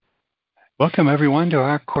Welcome, everyone, to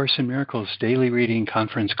our Course in Miracles Daily Reading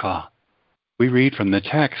Conference Call. We read from the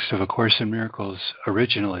text of A Course in Miracles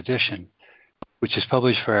Original Edition, which is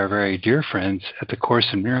published for our very dear friends at the Course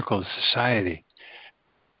in Miracles Society.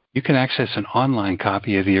 You can access an online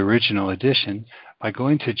copy of the original edition by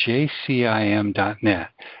going to jcim.net,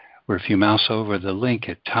 where if you mouse over the link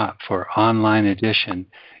at top for online edition,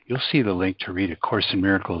 you'll see the link to read A Course in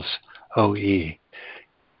Miracles OE.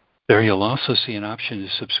 There you'll also see an option to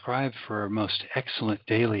subscribe for our most excellent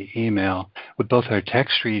daily email with both our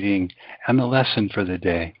text reading and the lesson for the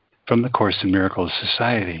day from the Course in Miracles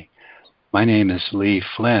Society. My name is Lee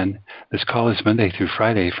Flynn. This call is Monday through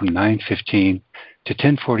Friday from 9:15 to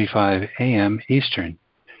 10:45 a.m. Eastern.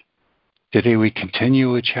 Today we continue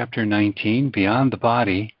with Chapter 19, Beyond the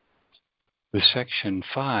Body, with Section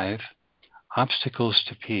 5, Obstacles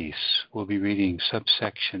to Peace. We'll be reading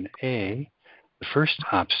subsection A, the first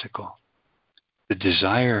obstacle, the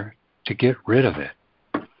desire to get rid of it.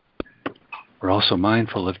 We're also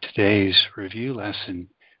mindful of today's review lesson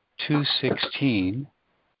 216.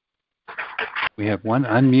 We have one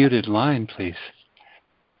unmuted line, please.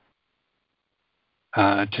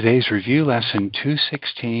 Today's review lesson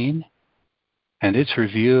 216 and its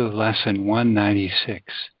review of lesson 196.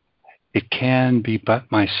 It can be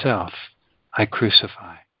but myself I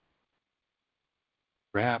crucify.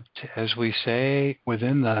 Wrapped, as we say,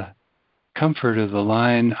 within the comfort of the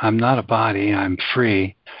line, I'm not a body, I'm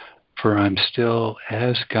free, for I'm still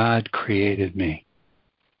as God created me.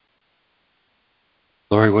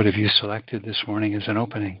 Lori, what have you selected this morning as an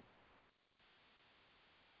opening?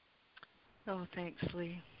 Oh, thanks,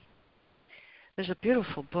 Lee. There's a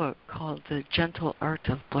beautiful book called The Gentle Art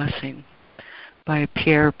of Blessing by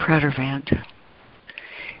Pierre Pradervand.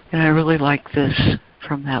 And I really like this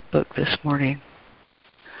from that book this morning.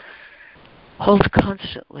 Hold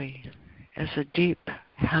constantly as a deep,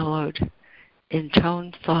 hallowed,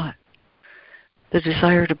 intoned thought the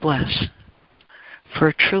desire to bless,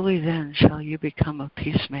 for truly then shall you become a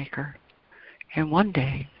peacemaker, and one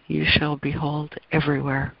day you shall behold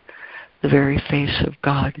everywhere the very face of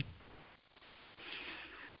God.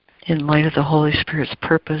 In light of the Holy Spirit's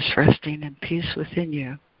purpose resting in peace within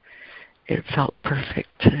you, it felt perfect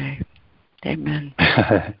today. Amen.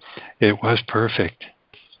 It was perfect.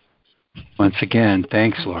 Once again,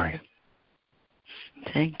 thanks, Lori.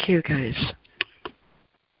 Thank you, guys.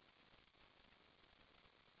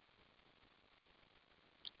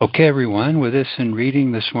 Okay, everyone, with us in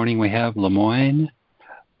reading this morning, we have Lemoyne,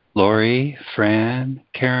 Lori, Fran,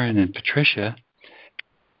 Karen, and Patricia.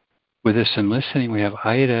 With us in listening, we have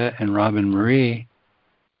Ida and Robin Marie.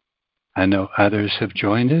 I know others have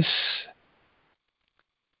joined us.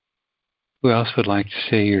 Who else would like to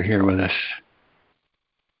say you're here with us?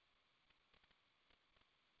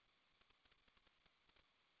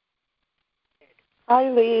 Hi,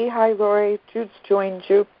 Lee. Hi, Lori. Jude's joined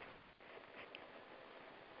you.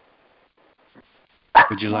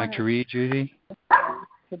 Would you like to read, Judy? I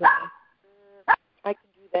can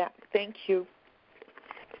do that. Thank you.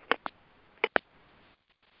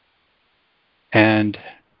 And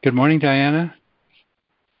good morning, Diana.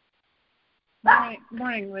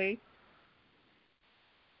 Morning, Lee.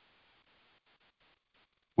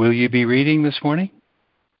 Will you be reading this morning?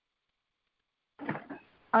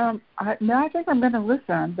 I think I'm going to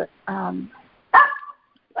listen, but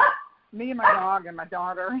me and my dog and my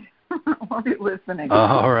daughter will be listening.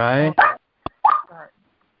 All right.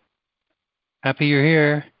 Happy you're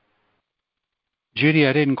here. Judy,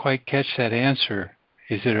 I didn't quite catch that answer.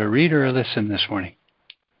 Is it a read or a listen this morning?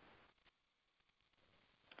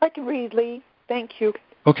 I can read, Lee. Thank you.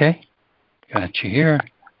 Okay. Got you here.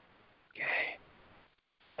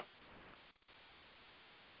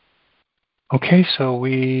 Okay, so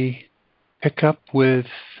we pick up with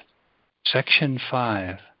Section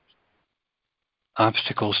 5,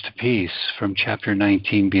 Obstacles to Peace, from Chapter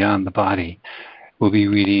 19, Beyond the Body. We'll be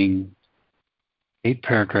reading 8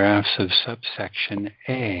 paragraphs of subsection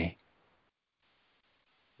A.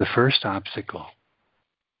 The first obstacle,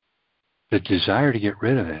 the desire to get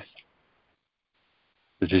rid of it.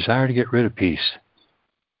 The desire to get rid of peace.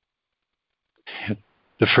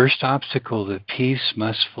 The first obstacle that peace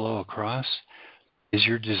must flow across is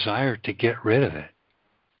your desire to get rid of it.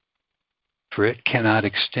 For it cannot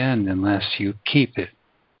extend unless you keep it.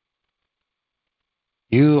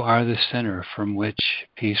 You are the center from which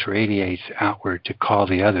peace radiates outward to call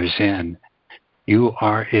the others in. You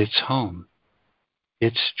are its home,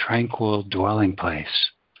 its tranquil dwelling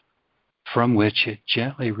place, from which it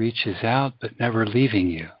gently reaches out but never leaving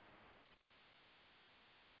you.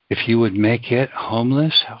 If you would make it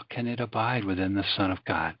homeless, how can it abide within the Son of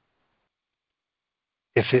God?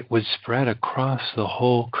 If it would spread across the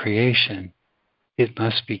whole creation, it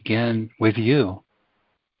must begin with you,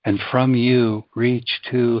 and from you reach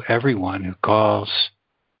to everyone who calls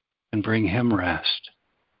and bring him rest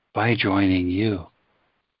by joining you.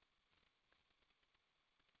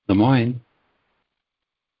 Lemoyne.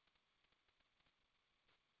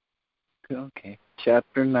 Okay.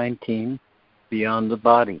 Chapter 19, Beyond the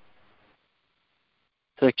Body.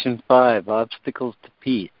 Section 5, Obstacles to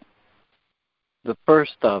Peace. The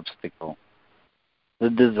first obstacle, the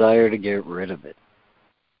desire to get rid of it.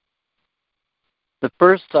 The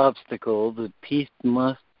first obstacle that peace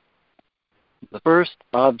must flow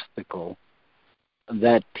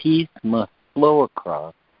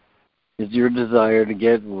across is your desire to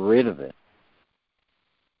get rid of it.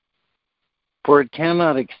 For it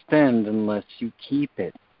cannot extend unless you keep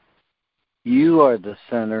it. You are the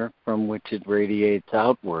center from which it radiates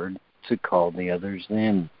outward to call the others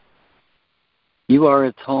in. You are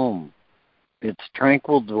its home, its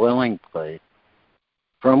tranquil dwelling place,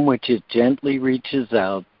 from which it gently reaches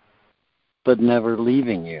out, but never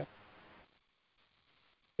leaving you.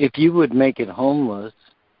 If you would make it homeless,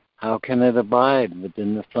 how can it abide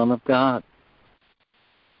within the Son of God?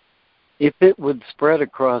 If it would spread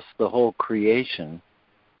across the whole creation,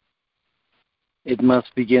 it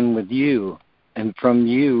must begin with you, and from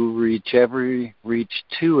you reach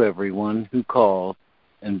to everyone who calls,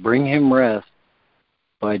 and bring him rest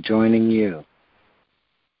by joining you.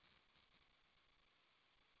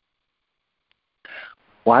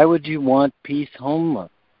 Why would you want peace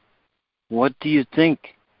homeless? What do you think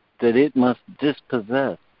that it must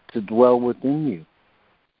dispossess to dwell within you?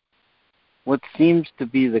 What seems to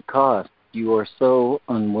be the cost you are so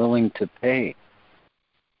unwilling to pay?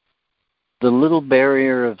 The little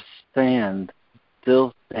barrier of sand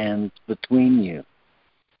still stands between you.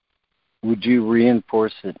 Would you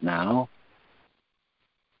reinforce it now?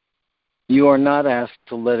 You are not asked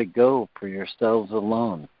to let it go for yourselves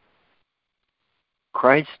alone.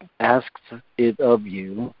 Christ asks it of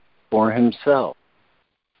you for himself.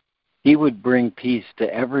 He would bring peace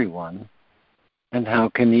to everyone, and how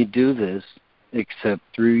can he do this except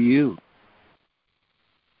through you?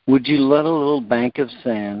 Would you let a little bank of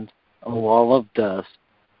sand, a wall of dust,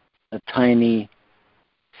 a tiny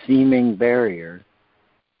seeming barrier,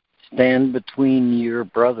 stand between your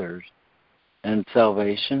brothers and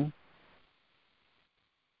salvation?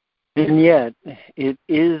 And yet, it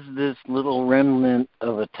is this little remnant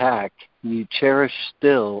of attack you cherish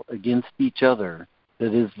still against each other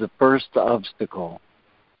that is the first obstacle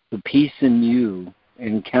the peace in you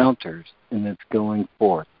encounters in its going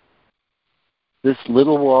forth. This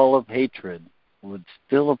little wall of hatred would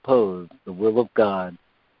still oppose the will of God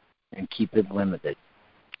and keep it limited.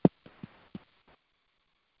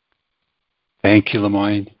 Thank you,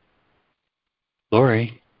 Lemoyne.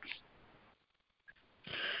 Lori.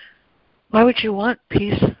 Why would you want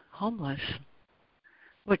peace homeless?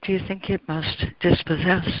 What do you think it must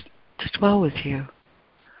dispossess to dwell with you?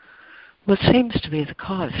 What seems to be the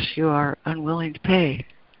cost you are unwilling to pay?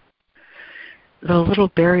 The little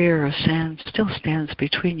barrier of sand still stands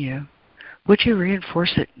between you. Would you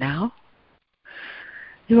reinforce it now?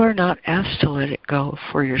 You are not asked to let it go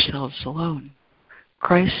for yourselves alone.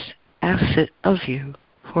 Christ asks it of you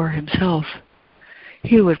for himself.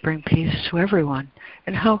 He would bring peace to everyone,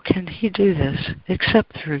 and how can he do this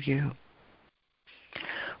except through you?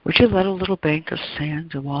 Would you let a little bank of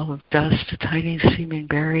sand, a wall of dust, a tiny seeming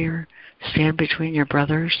barrier stand between your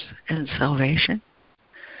brothers and salvation?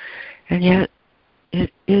 And yet,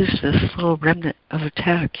 it is this little remnant of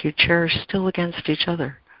attack you cherish still against each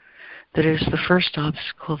other that is the first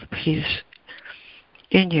obstacle the peace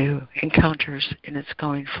in you encounters in its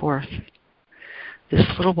going forth. This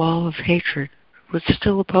little wall of hatred would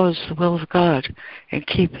still oppose the will of God and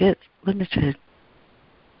keep it limited.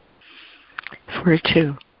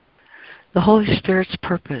 42. The Holy Spirit's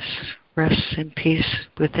purpose rests in peace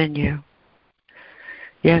within you.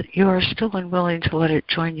 Yet you are still unwilling to let it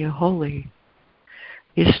join you wholly.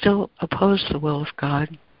 You still oppose the will of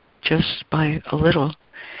God just by a little,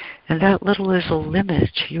 and that little is a limit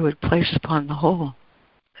you would place upon the whole.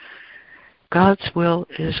 God's will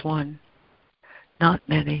is one, not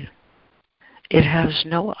many. It has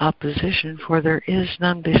no opposition, for there is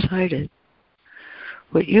none beside it.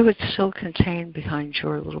 What you would still contain behind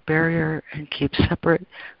your little barrier and keep separate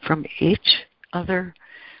from each other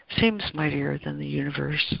seems mightier than the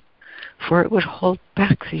universe, for it would hold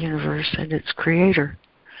back the universe and its creator.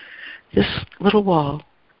 This little wall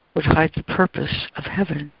would hide the purpose of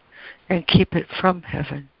heaven and keep it from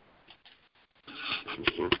heaven.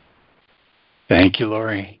 Thank you,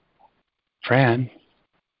 Lori. Fran.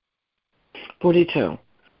 42.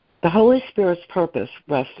 The Holy Spirit's purpose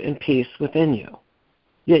rests in peace within you,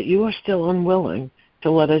 yet you are still unwilling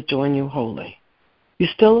to let it join you wholly. You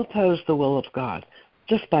still oppose the will of God,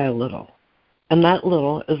 just by a little, and that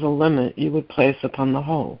little is a limit you would place upon the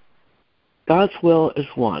whole. God's will is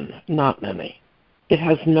one, not many. It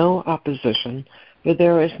has no opposition, for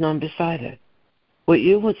there is none beside it. What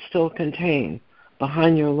you would still contain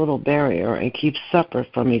behind your little barrier and keep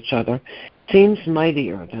separate from each other seems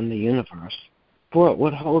mightier than the universe, for it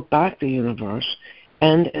would hold back the universe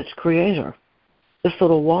and its creator. This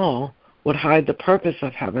little wall would hide the purpose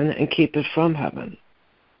of heaven and keep it from heaven.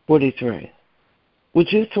 43.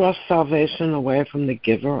 Would you thrust salvation away from the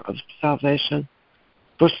giver of salvation?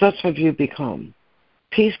 For such have you become.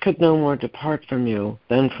 Peace could no more depart from you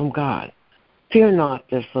than from God. Fear not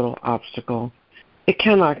this little obstacle. It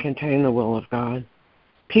cannot contain the will of God.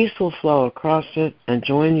 Peace will flow across it and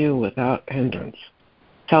join you without hindrance.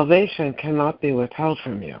 Salvation cannot be withheld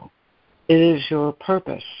from you. It is your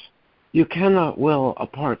purpose. You cannot will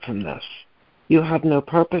apart from this. You have no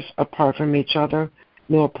purpose apart from each other,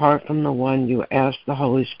 nor apart from the one you ask the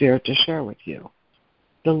Holy Spirit to share with you.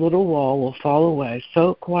 The little wall will fall away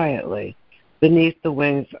so quietly beneath the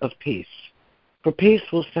wings of peace. For peace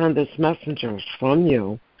will send its messengers from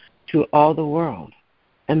you to all the world,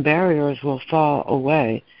 and barriers will fall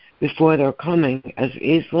away before their coming as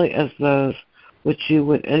easily as those which you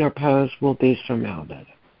would interpose will be surmounted.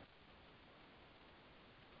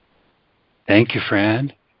 Thank you,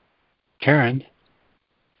 Fran. Karen.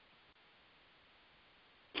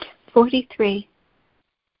 43.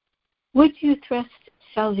 Would you thrust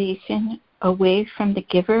salvation away from the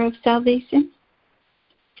giver of salvation?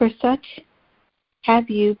 For such have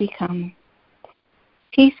you become.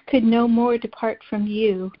 Peace could no more depart from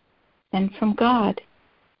you than from God.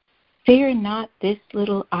 Fear not this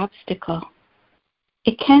little obstacle.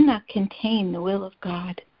 It cannot contain the will of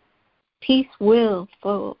God. Peace will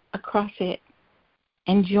flow across it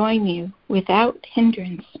and join you without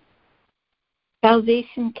hindrance.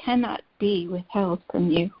 Salvation cannot be withheld from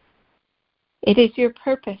you. It is your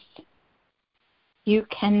purpose. You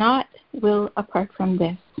cannot will apart from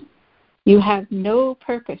this. You have no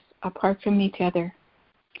purpose apart from each other,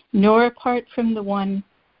 nor apart from the one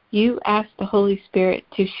you ask the Holy Spirit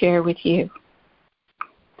to share with you.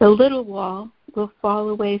 The little wall will fall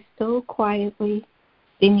away so quietly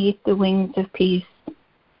beneath the wings of peace.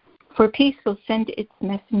 For peace will send its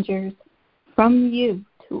messengers from you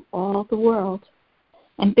to all the world,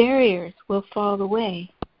 and barriers will fall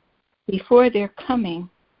away before their coming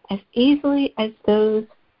as easily as those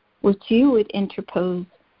which you would interpose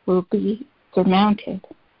will be surmounted.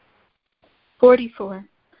 44.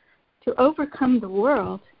 To overcome the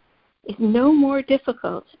world is no more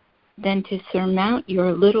difficult than to surmount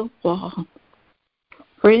your little wall.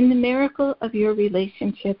 For in the miracle of your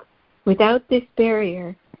relationship, without this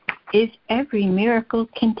barrier, is every miracle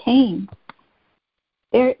contained.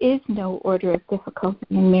 There is no order of difficulty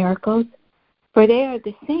in miracles, for they are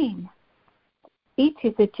the same. Each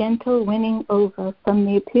is a gentle winning over from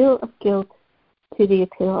the appeal of guilt to the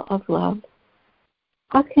appeal of love.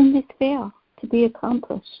 How can this fail to be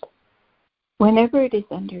accomplished whenever it is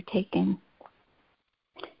undertaken?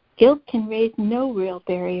 Guilt can raise no real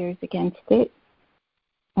barriers against it,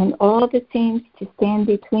 and all that seems to stand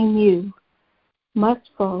between you must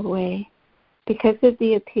fall away because of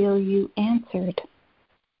the appeal you answered.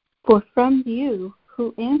 For from you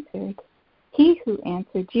who answered, he who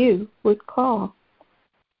answered you would call.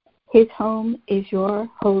 His home is your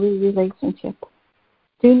holy relationship.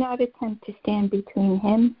 Do not attempt to stand between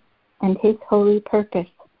him and his holy purpose,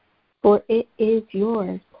 for it is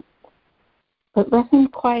yours. But let him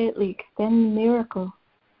quietly extend the miracle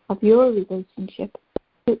of your relationship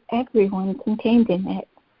to everyone contained in it,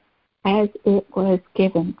 as it was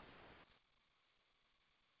given.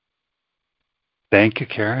 Thank you,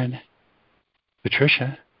 Karen.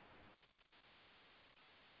 Patricia.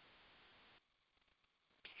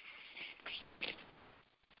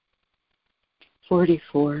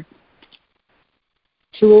 "44.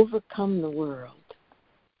 To overcome the world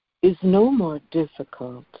is no more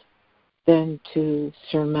difficult than to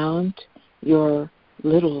surmount your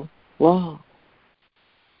little wall.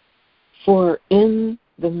 For in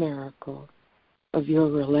the miracle of your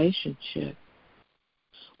relationship,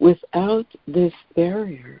 without this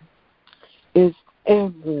barrier is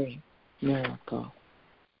every miracle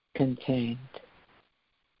contained.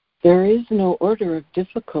 There is no order of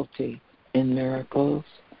difficulty in miracles,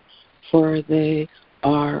 for they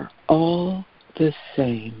are all the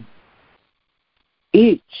same.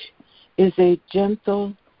 Each is a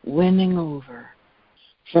gentle winning over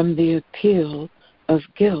from the appeal of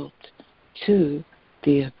guilt to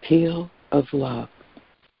the appeal of love.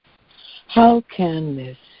 How can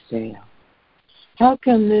this fail? How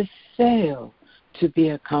can this fail to be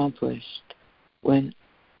accomplished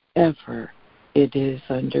whenever it is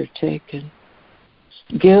undertaken?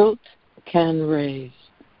 Guilt can raise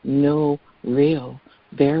no real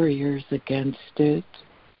barriers against it,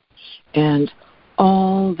 and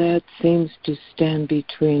all that seems to stand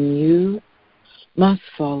between you must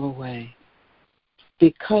fall away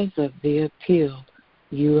because of the appeal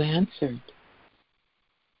you answered.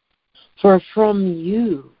 For from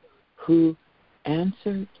you who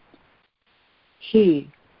answered,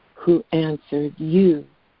 he who answered you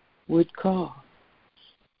would call.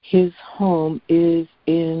 His home is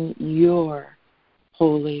in your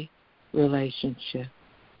holy relationship.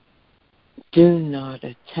 Do not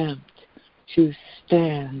attempt to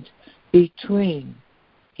stand between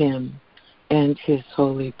him and his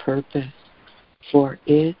holy purpose, for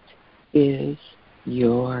it is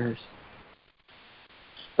yours.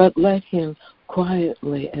 But let him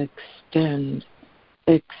quietly extend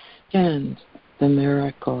the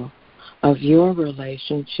miracle of your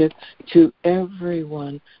relationship to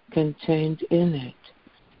everyone contained in it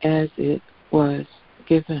as it was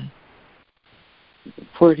given.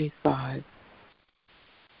 45.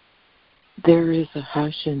 There is a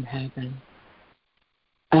hush in heaven,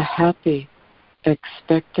 a happy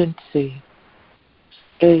expectancy,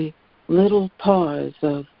 a little pause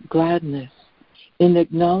of gladness in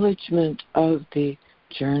acknowledgement of the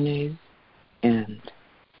journey's end.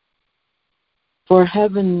 For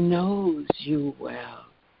heaven knows you well,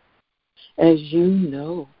 as you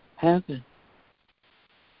know heaven.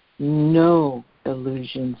 No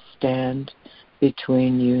illusions stand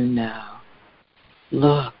between you now.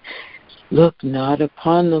 Look not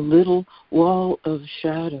upon the little wall of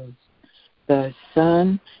shadows. The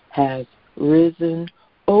sun has risen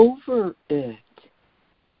over it.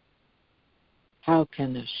 How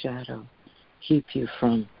can a shadow keep you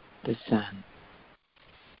from the sun?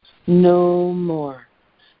 No more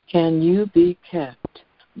can you be kept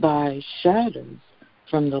by shadows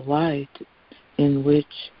from the light in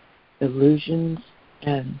which illusions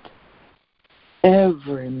end.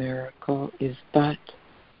 Every miracle is but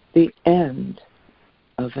the end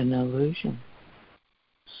of an illusion.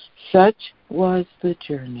 Such was the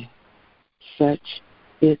journey, such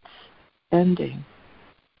its ending.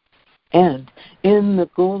 And in the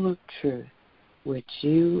goal of truth, which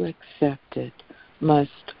you accepted,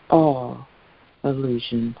 must all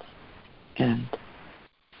illusions end.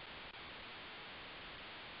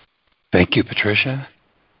 Thank you, Patricia.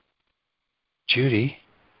 Judy?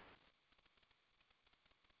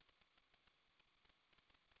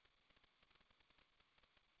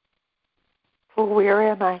 Well, where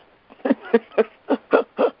am I?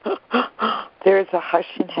 There is a hush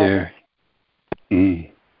in heaven.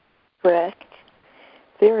 Correct?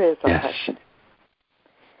 There is a hush.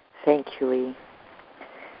 Thank you, Lee.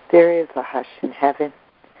 There is a hush in heaven,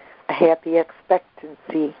 a happy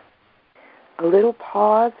expectancy, a little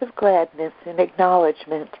pause of gladness in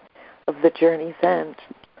acknowledgement of the journey's end.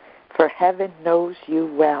 For heaven knows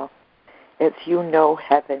you well, as you know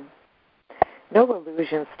heaven. No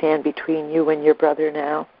illusions stand between you and your brother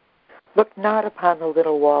now. Look not upon the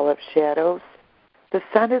little wall of shadows. The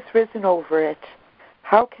sun has risen over it.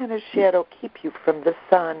 How can a shadow keep you from the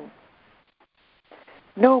sun?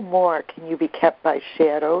 No more can you be kept by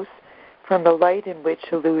shadows from the light in which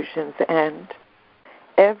illusions end.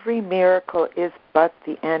 Every miracle is but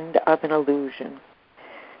the end of an illusion.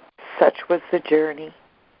 Such was the journey,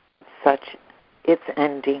 such its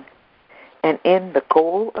ending. And in the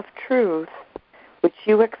goal of truth, which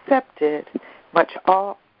you accepted, must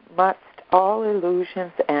all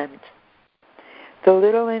illusions end. The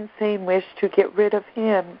little insane wish to get rid of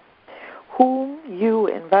him, whom you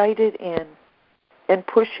invited in, and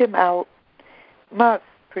push him out, must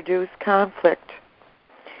produce conflict.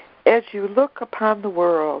 As you look upon the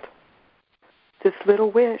world, this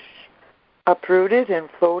little wish, uprooted and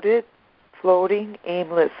floating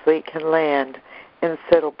aimlessly, can land and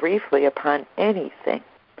settle briefly upon anything,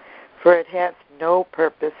 for it has no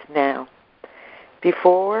purpose now.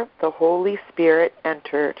 Before the Holy Spirit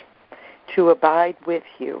entered to abide with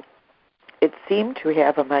you, it seemed to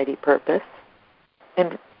have a mighty purpose,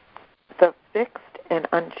 and the fixed and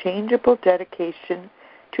unchangeable dedication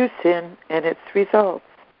to sin and its results.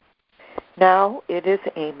 Now it is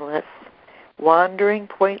aimless, wandering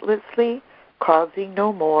pointlessly, causing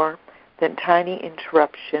no more than tiny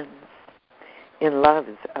interruptions in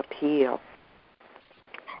love's appeal.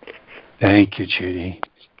 Thank you, Judy.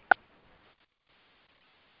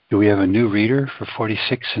 Do we have a new reader for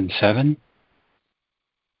 46 and 7?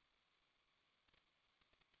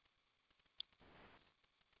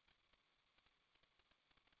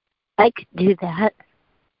 I could do that.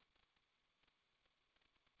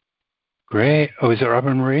 Great. Oh, is it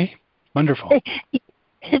Robin Marie? Wonderful.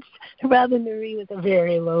 It's Robin Marie with a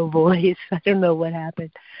very low voice. I don't know what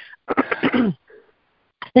happened.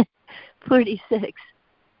 46.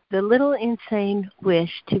 The little insane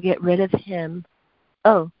wish to get rid of him.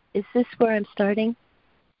 Oh, is this where I'm starting?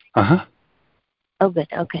 Uh-huh. Oh, good.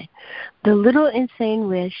 Okay. The little insane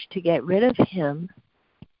wish to get rid of him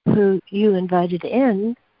who you invited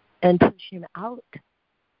in and push him out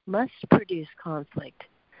must produce conflict.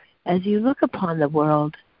 As you look upon the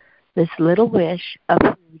world, this little wish,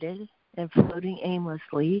 uprooted and floating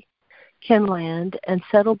aimlessly, can land and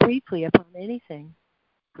settle briefly upon anything,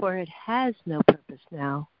 for it has no purpose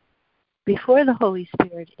now. Before the Holy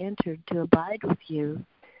Spirit entered to abide with you,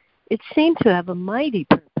 it seemed to have a mighty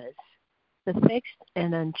purpose, the fixed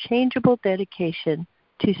and unchangeable dedication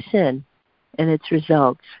to sin and its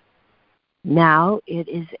results. Now it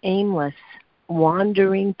is aimless,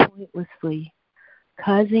 wandering pointlessly,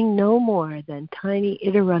 causing no more than tiny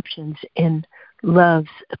interruptions in love's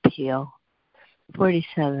appeal.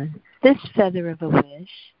 47. This feather of a wish,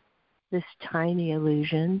 this tiny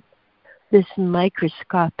illusion, this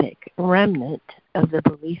microscopic remnant of the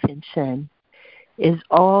belief in sin, is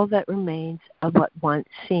all that remains of what once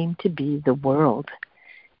seemed to be the world.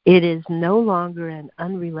 It is no longer an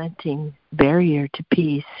unrelenting barrier to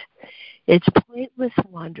peace. Its pointless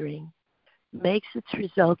wandering makes its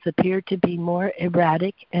results appear to be more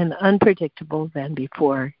erratic and unpredictable than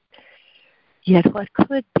before. Yet what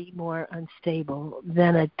could be more unstable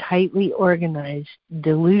than a tightly organized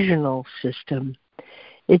delusional system?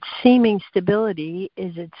 Its seeming stability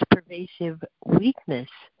is its pervasive weakness,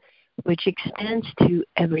 which extends to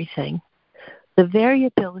everything. The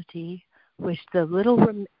variability which the little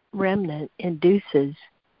remnant induces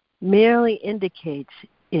merely indicates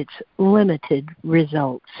its limited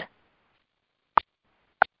results.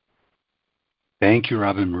 Thank you,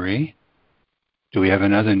 Robin Marie. Do we have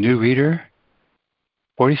another new reader?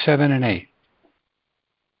 47 and 8.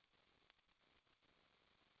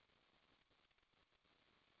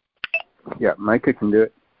 Yeah, Micah can do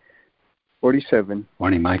it. 47.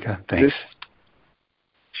 Morning, Micah. Thanks.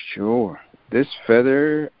 Sure. This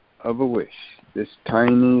feather of a wish, this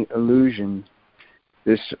tiny illusion,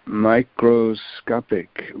 this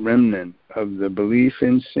microscopic remnant of the belief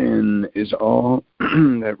in sin is all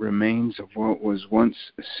that remains of what once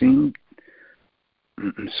seemed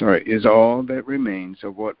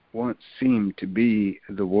to be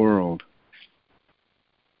the world.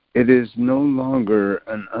 It is no longer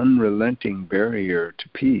an unrelenting barrier to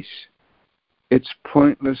peace. Its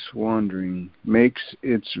pointless wandering makes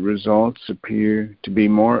its results appear to be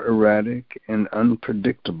more erratic and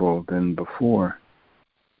unpredictable than before.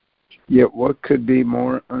 Yet what could be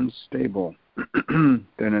more unstable than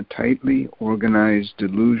a tightly organized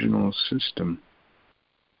delusional system?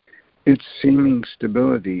 Its seeming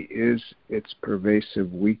stability is its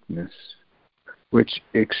pervasive weakness, which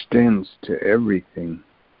extends to everything.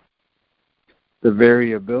 The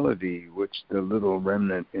variability which the little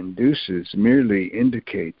remnant induces merely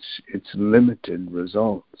indicates its limited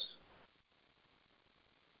results.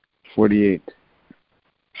 48.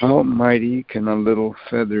 How mighty can a little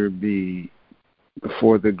feather be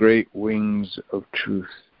before the great wings of truth?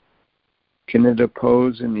 Can it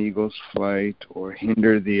oppose an eagle's flight or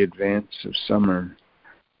hinder the advance of summer?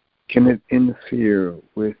 Can it interfere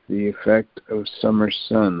with the effect of summer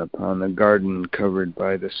sun upon a garden covered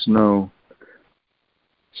by the snow?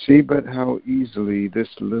 See but how easily this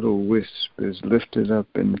little wisp is lifted up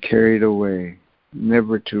and carried away,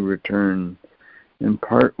 never to return, and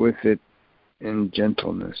part with it in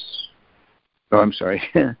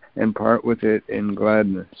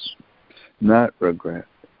gladness, not regret.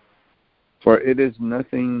 For it is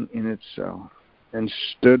nothing in itself, and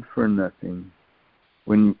stood for nothing,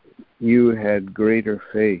 when you had greater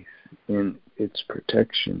faith in its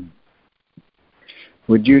protection.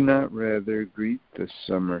 Would you not rather greet the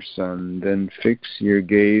summer sun than fix your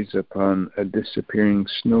gaze upon a disappearing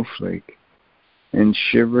snowflake and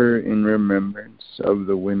shiver in remembrance of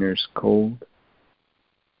the winter's cold?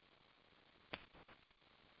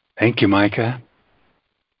 Thank you, Micah.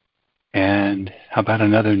 And how about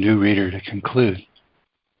another new reader to conclude?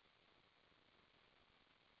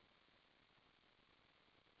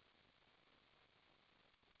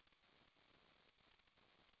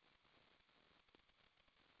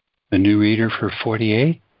 The new reader for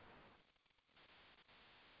 48?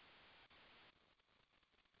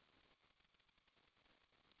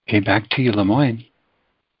 Okay, back to you, Lemoyne.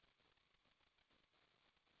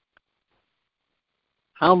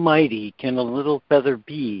 How mighty can a little feather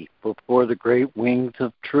be before the great wings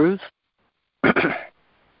of truth? Can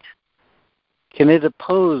it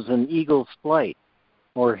oppose an eagle's flight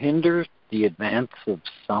or hinder the advance of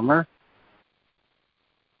summer?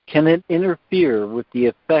 Can it interfere with the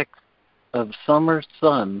effects of summer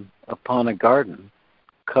sun upon a garden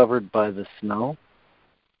covered by the snow?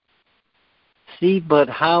 See but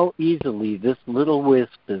how easily this little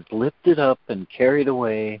wisp is lifted up and carried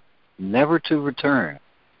away, never to return,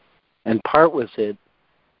 and part with it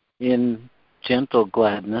in gentle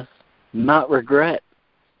gladness, not regret.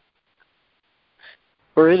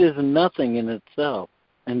 For it is nothing in itself,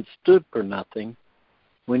 and stood for nothing,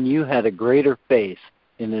 when you had a greater faith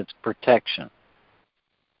in its protection.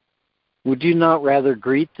 Would you not rather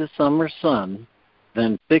greet the summer sun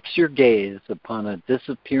than fix your gaze upon a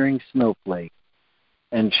disappearing snowflake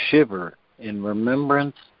and shiver in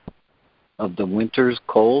remembrance of the winter's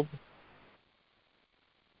cold?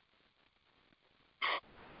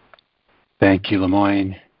 Thank you,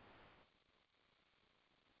 Lemoyne.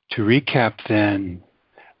 To recap then,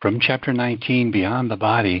 from Chapter 19, Beyond the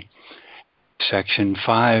Body, Section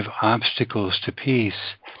 5, Obstacles to Peace,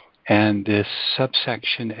 and this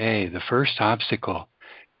subsection A, the first obstacle,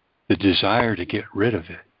 the desire to get rid of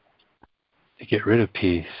it, to get rid of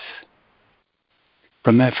peace.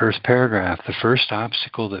 From that first paragraph, the first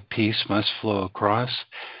obstacle that peace must flow across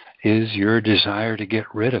is your desire to get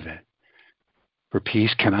rid of it. For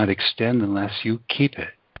peace cannot extend unless you keep it.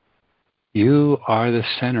 You are the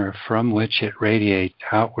center from which it radiates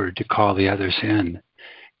outward to call the others in.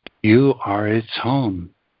 You are its home,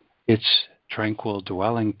 its tranquil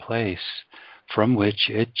dwelling place, from which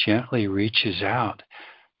it gently reaches out,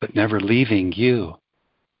 but never leaving you.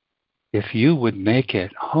 If you would make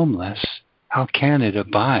it homeless, how can it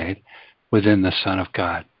abide within the Son of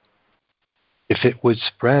God? If it would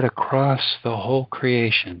spread across the whole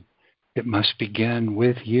creation, it must begin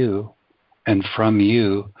with you, and from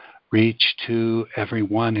you reach to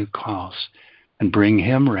everyone who calls, and bring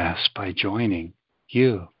him rest by joining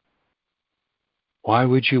you. Why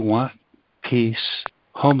would you want peace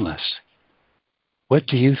homeless? What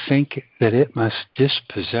do you think that it must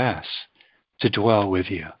dispossess to dwell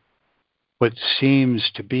with you? What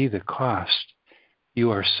seems to be the cost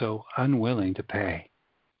you are so unwilling to pay?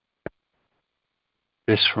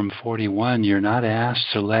 This from 41, you're not asked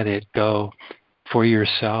to let it go for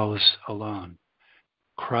yourselves alone.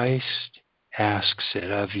 Christ asks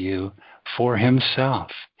it of you for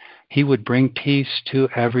himself. He would bring peace to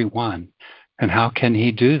everyone. And how can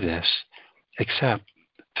he do this except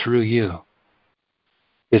through you?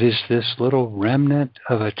 It is this little remnant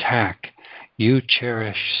of attack you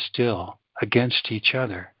cherish still against each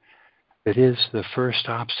other that is the first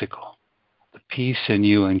obstacle the peace in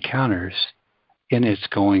you encounters in its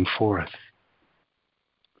going forth.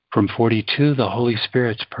 From 42, the Holy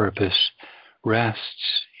Spirit's purpose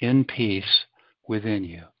rests in peace within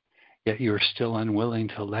you, yet you're still unwilling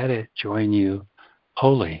to let it join you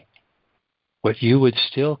wholly. What you would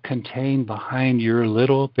still contain behind your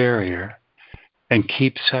little barrier and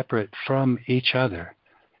keep separate from each other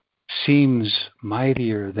seems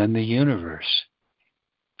mightier than the universe,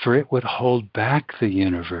 for it would hold back the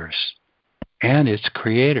universe and its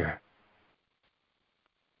creator.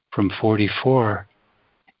 From 44,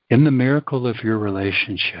 in the miracle of your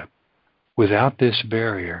relationship, without this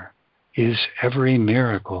barrier is every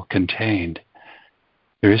miracle contained.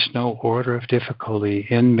 There is no order of difficulty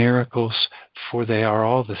in miracles, for they are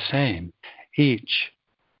all the same. Each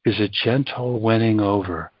is a gentle winning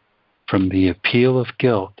over from the appeal of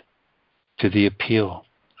guilt to the appeal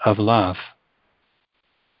of love.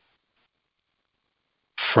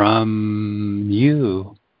 From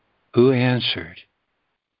you who answered,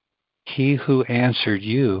 he who answered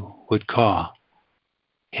you would call.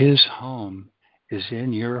 His home is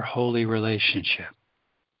in your holy relationship.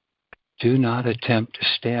 Do not attempt to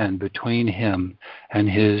stand between him and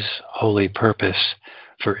his holy purpose,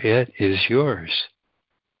 for it is yours.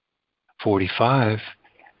 45,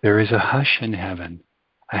 there is a hush in heaven,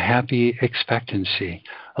 a happy expectancy,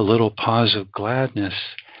 a little pause of gladness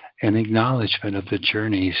and acknowledgement of the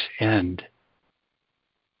journey's end.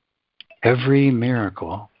 Every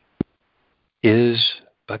miracle is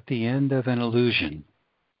but the end of an illusion.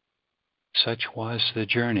 Such was the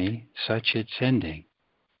journey, such its ending.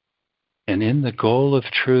 And in the goal of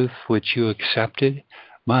truth which you accepted,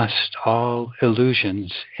 must all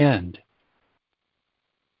illusions end.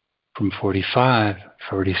 From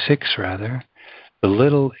 46 rather, the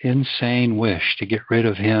little insane wish to get rid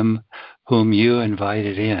of him whom you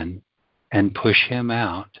invited in and push him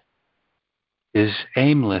out is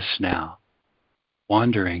aimless now,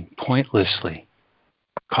 wandering pointlessly.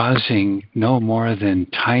 causing no more than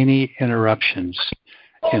tiny interruptions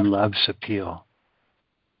in love's appeal.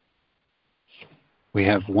 We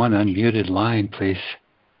have one unmuted line, please.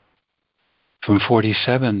 From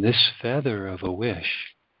 47, this feather of a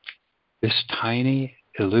wish, this tiny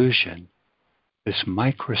illusion, this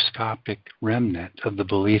microscopic remnant of the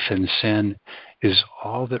belief in sin is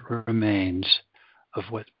all that remains of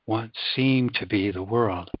what once seemed to be the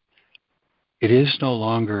world. It is no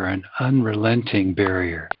longer an unrelenting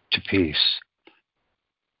barrier to peace.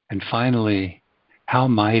 And finally, how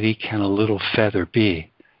mighty can a little feather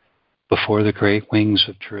be before the great wings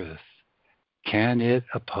of truth? Can it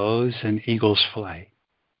oppose an eagle's flight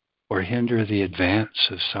or hinder the advance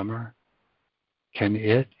of summer? Can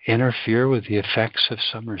it interfere with the effects of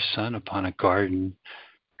summer's sun upon a garden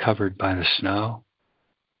covered by the snow?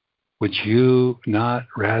 Would you not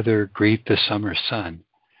rather greet the summer sun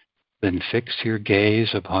than fix your gaze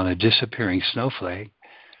upon a disappearing snowflake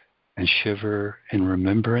and shiver in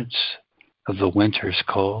remembrance of the winter's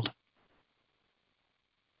cold?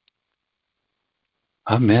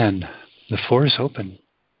 Amen. The floor is open.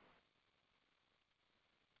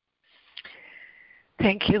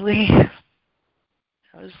 Thank you, Lee.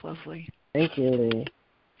 That was lovely. Thank you, Lee.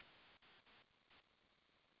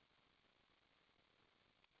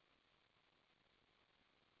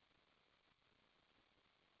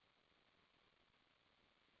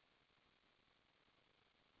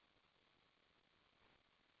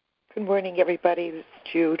 Good morning, everybody. This is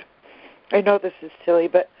Jude. I know this is silly,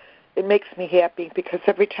 but it makes me happy because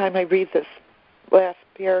every time I read this last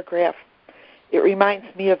paragraph, it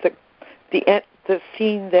reminds me of the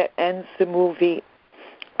scene that ends the movie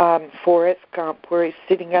Forrest Gump, where he's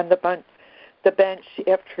sitting on the bench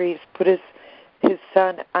after he's put his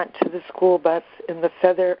son onto the school bus, and the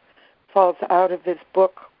feather falls out of his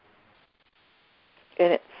book,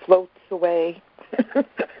 and it floats away.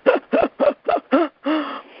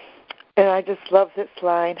 And I just love this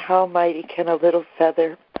line, how mighty can a little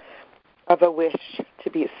feather of a wish to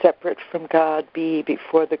be separate from God be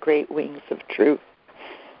before the great wings of truth.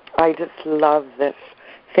 I just love this.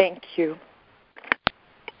 Thank you.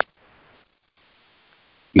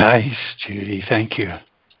 Nice, Judy. Thank you.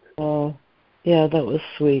 Oh, yeah, that was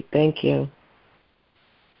sweet. Thank you.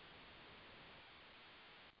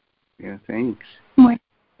 Yeah, thanks. Morning,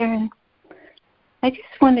 Karen. I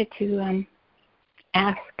just wanted to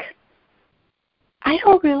ask, I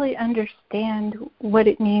don't really understand what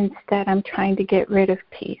it means that I'm trying to get rid of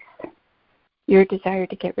peace, your desire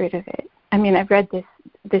to get rid of it. I mean, I've read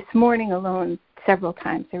this morning alone several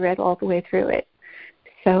times. I read all the way through it.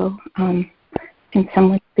 So can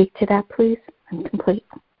someone speak to that, please? I'm complete.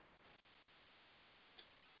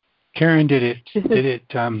 Karen, did it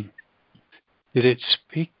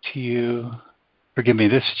speak to you? Forgive me,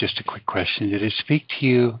 this is just a quick question. Did it speak to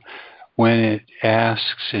you when it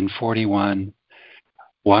asks in 41,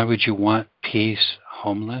 why would you want peace,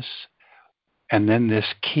 homeless? And then this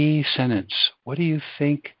key sentence, what do you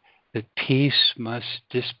think that peace must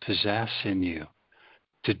dispossess in you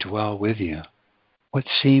to dwell with you? What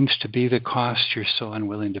seems to be the cost you're so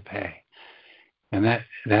unwilling to pay? And that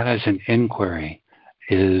as an inquiry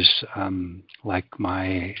is like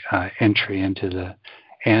my entry into the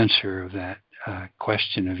answer of that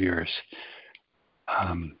question of yours.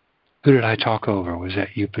 Who did I talk over? Was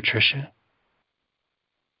that you, Patricia?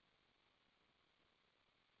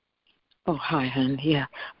 Oh, hi, hon. Yeah,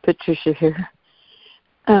 Patricia here.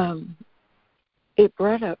 It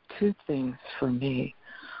brought up two things for me.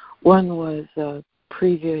 One was a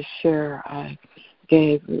previous share I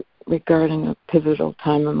gave regarding a pivotal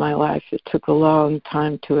time in my life. It took a long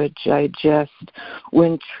time to digest.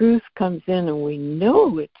 When truth comes in and we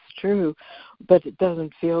know it's true, but it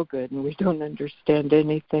doesn't feel good and we don't understand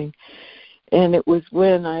anything. And it was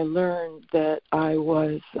when I learned that I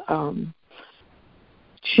was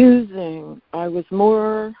I was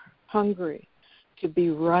more hungry to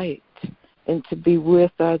be right and to be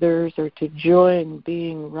with others or to join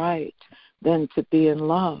being right than to be in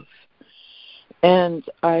love. And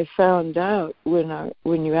I found out when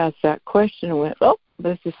you asked that question, I went, oh,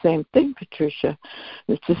 that's the same thing, Patricia.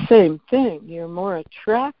 It's the same thing. You're more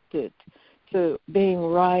attracted to being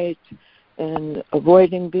right and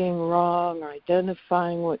avoiding being wrong or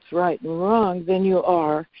identifying what's right and wrong than you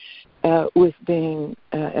are with being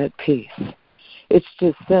at peace. It's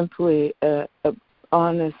just simply a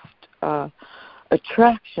honest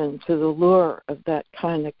attraction to the lure of that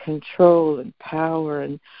kind of control and power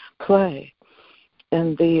and play.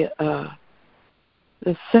 And the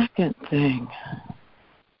second thing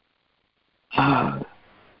that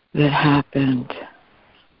happened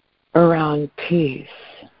around peace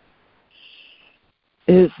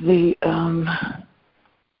is the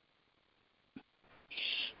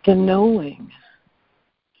knowing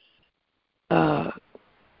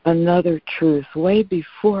another truth way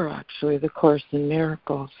before actually the Course in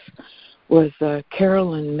Miracles was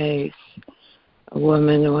Carolyn Mace, a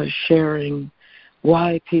woman who was sharing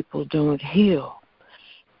why people don't heal.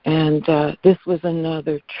 And this was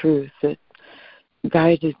another truth that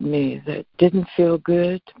guided me that didn't feel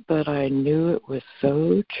good, but I knew it was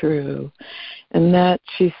so true. And that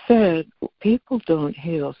she said people don't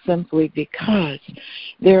heal simply because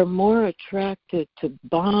they're more attracted to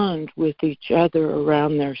bond with each other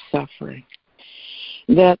around their suffering.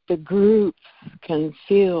 That the groups can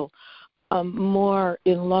feel more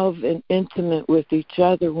in love and intimate with each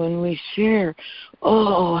other when we share,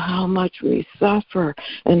 how much we suffer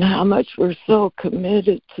and how much we're so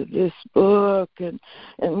committed to this book and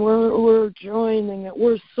we're joining it.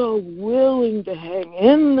 We're so willing to hang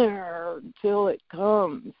in there until it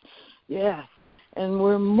comes. Yes. And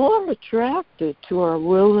we're more attracted to our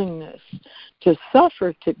willingness to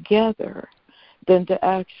suffer together than to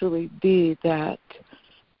actually be that,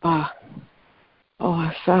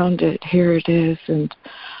 I found it, here it is, and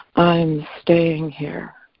I'm staying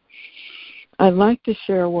here. I'd like to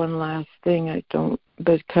share one last thing,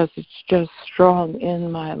 because it's just strong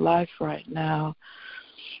in my life right now.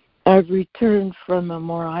 I've returned from a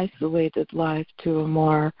more isolated life to a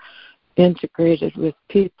more integrated with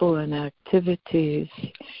people and activities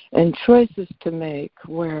and choices to make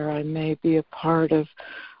where I may be a part of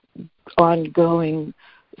ongoing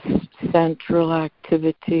central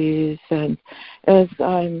activities, and as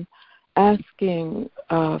I'm asking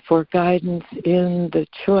for guidance in the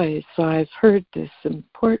choice, I've heard this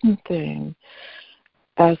important thing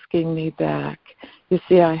asking me back. You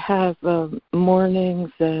see, I have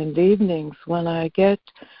mornings and evenings when I get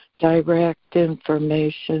direct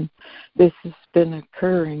information. This has been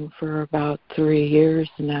occurring for about 3 years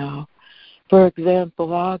now. For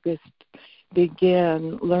example, August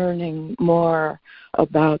began learning more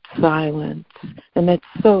about silence, and it's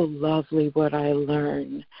so lovely what I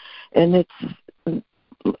learn. And it's,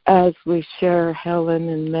 as we share, Helen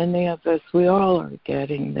and many of us, we all are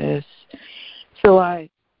getting this. So I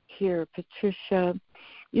hear, Patricia,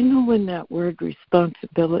 when that word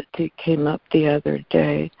responsibility came up the other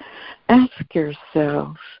day, ask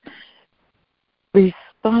yourself,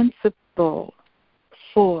 responsible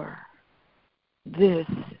for this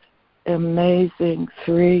amazing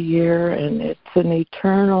 3-year, and it's an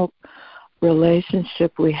eternal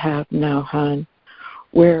relationship we have now, hon,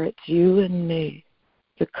 where it's you and me,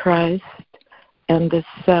 the Christ and the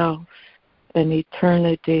self, and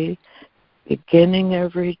eternity, beginning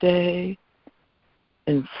every day,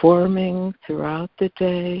 informing throughout the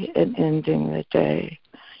day, and ending the day.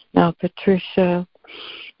 Now, Patricia,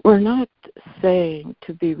 we're not saying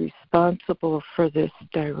to be responsible for this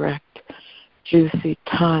direct juicy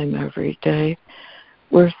time every day.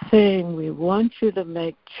 We're saying we want you to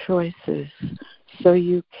make choices so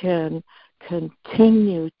you can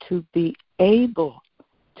continue to be able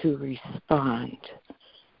to respond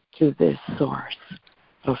to this source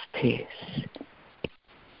of peace.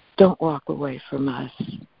 Don't walk away from us.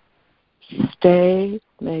 Stay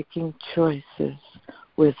making choices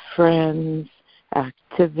with friends,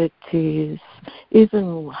 activities,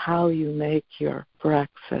 even how you make your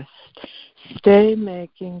breakfast. Stay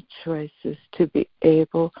making choices to be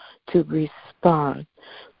able to respond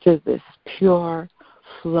to this pure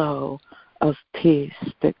flow of peace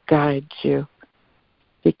that guides you.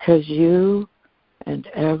 Because you and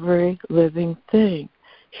every living thing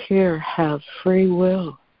here have free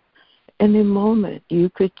will. Any moment you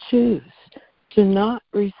could choose to not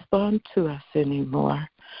respond to us anymore,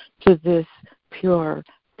 to this pure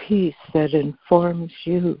peace that informs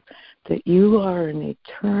you that you are an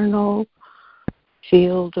eternal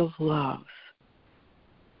field of love.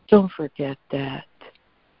 Don't forget that.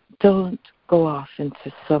 Don't go off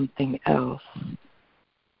into something else.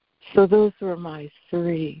 So those were my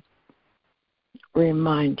 3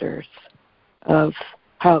 reminders of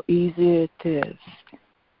how easy it is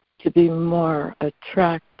to be more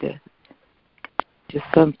attracted to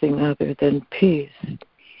something other than peace,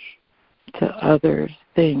 to other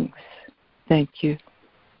things. Thank you.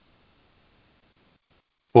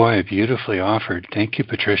 Boy, beautifully offered. Thank you,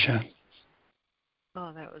 Patricia.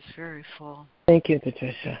 Oh, that was very full. Thank you,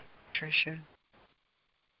 Patricia.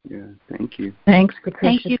 Yeah, thank you. Thanks, Patricia.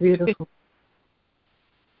 Thank you. Beautiful.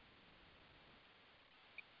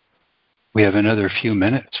 We have another few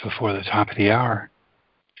minutes before the top of the hour.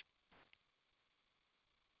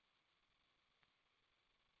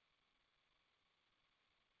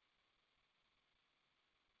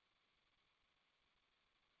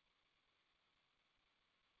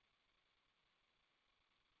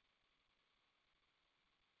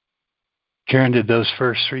 Karen, did those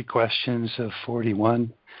first three questions of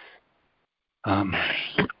 41? The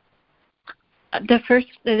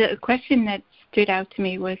question that stood out to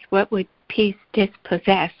me was, what would peace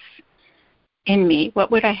dispossess in me?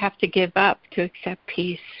 What would I have to give up to accept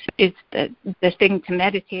peace? Is the thing to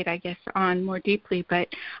meditate, I guess, on more deeply, but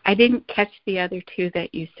I didn't catch the other two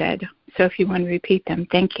that you said. So if you want to repeat them,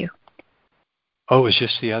 thank you. Oh, it was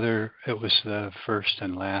just it was the first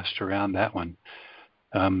and last around that one.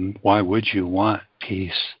 Why would you want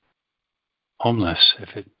peace? Homeless, if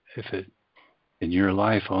it in your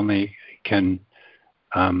life only can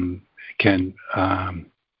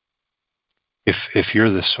if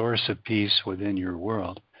you're the source of peace within your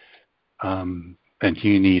world, and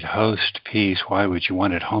you need host peace, why would you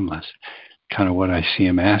want it homeless? Kind of what I see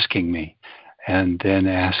him asking me, and then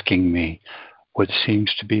asking me what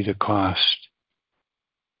seems to be the cost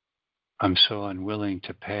I'm so unwilling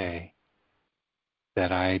to pay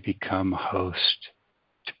that I become host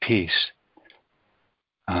to peace.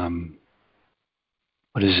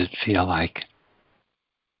 What does it feel like?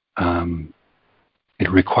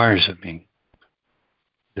 It requires of me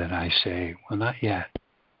that I say, well, not yet.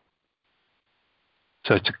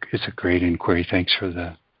 So it's a great inquiry. Thanks for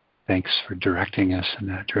directing us in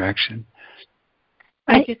that direction.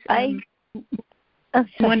 I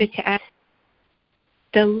wanted to ask,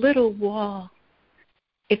 the little wall.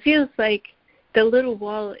 It feels like the little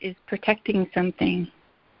wall is protecting something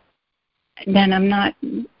that I'm not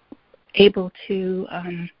able to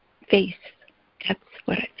face. That's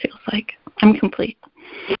what it feels like. I'm complete.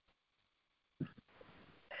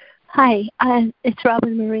 Hi, it's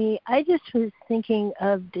Robin Marie. I just was thinking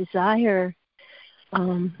of desire.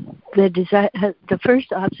 The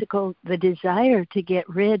first obstacle, the desire to get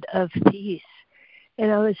rid of peace,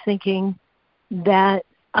 and I was thinking that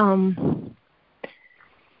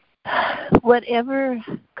whatever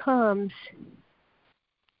comes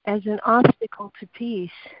as an obstacle to peace,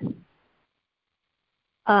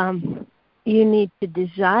 you need to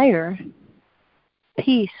desire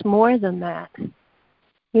peace more than that.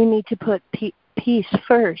 You need to put peace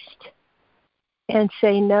first and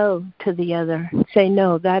say no to the other. Say,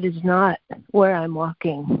 no, that is not where I'm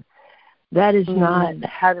walking. That is not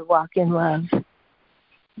how to walk in love.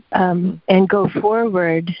 And go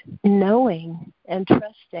forward knowing and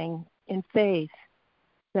trusting in faith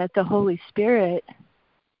that the Holy Spirit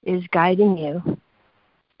is guiding you,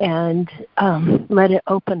 and let it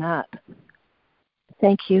open up.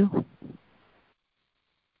 Thank you.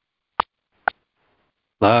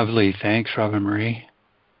 Lovely. Thanks, Robin Marie.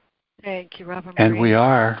 Thank you, Robin Marie. And we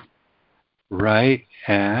are right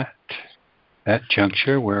at that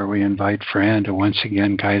juncture where we invite Fran to once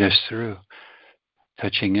again guide us through,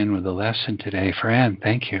 touching in with the lesson today. Fran,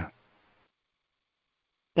 thank you.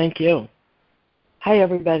 Thank you. Hi,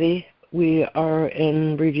 everybody. We are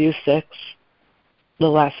in Review 6, the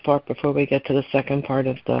last part before we get to the second part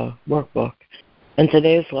of the workbook. And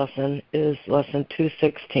today's lesson is Lesson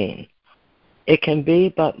 216. It can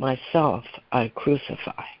be but myself I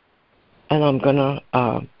crucify. And I'm going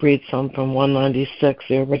to read some from 196,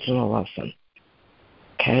 the original lesson.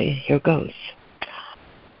 Okay, here goes.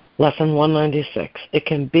 Lesson 196. It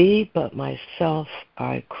can be but myself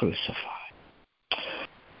I crucify.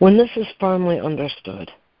 When this is firmly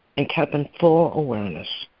understood and kept in full awareness,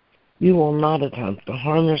 you will not attempt to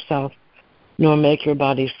harm yourself nor make your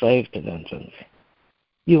body slave to vengeance.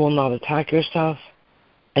 You will not attack yourself,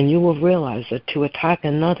 and you will realize that to attack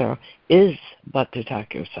another is but to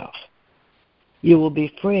attack yourself. You will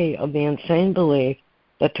be free of the insane belief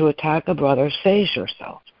that to attack a brother saves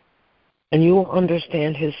yourself, and you will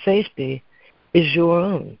understand his safety is your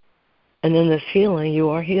own, and in this healing you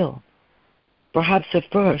are healed. Perhaps at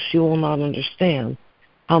first you will not understand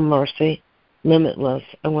how mercy, limitless,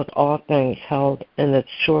 and with all things held in its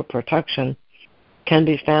sure protection, can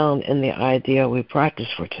be found in the idea we practice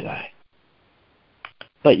for today.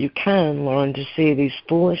 But you can learn to see these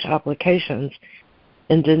foolish applications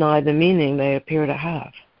and deny the meaning they appear to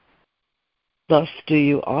have. Thus do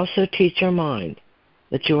you also teach your mind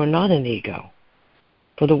that you are not an ego,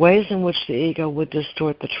 for the ways in which the ego would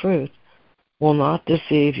distort the truth will not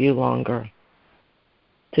deceive you longer.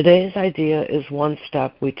 Today's idea is one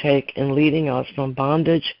step we take in leading us from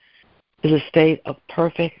bondage to the state of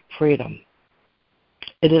perfect freedom.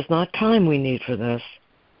 It is not time we need for this,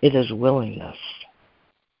 it is willingness.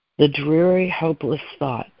 The dreary, hopeless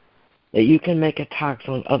thought that you can make attacks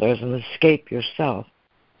on others and escape yourself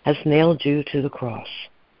has nailed you to the cross.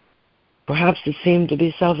 Perhaps it seemed to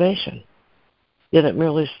be salvation, yet it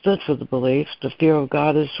merely stood for the belief the fear of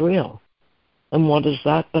God is real. And what is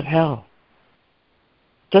that but hell?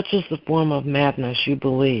 Such is the form of madness you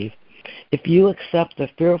believe If you accept the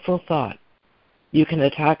fearful thought, you can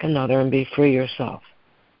attack another and be free yourself.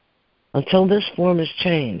 Until this form is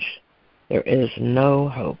changed, there is no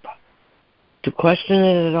hope. To question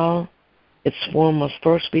it at all, its form must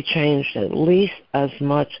first be changed at least as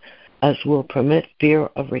much as will permit fear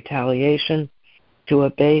of retaliation to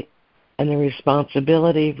abate and the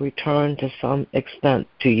responsibility return to some extent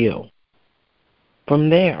to you. From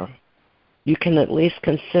there, you can at least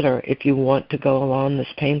consider if you want to go along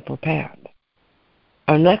this painful path.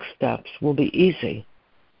 Our next steps will be easy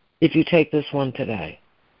if you take this one today.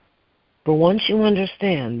 For once you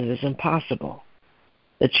understand it is impossible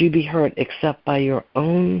that you be hurt except by your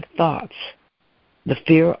own thoughts, the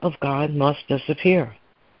fear of God must disappear.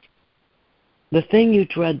 The thing you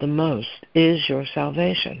dread the most is your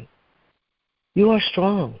salvation. You are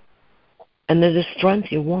strong, and it is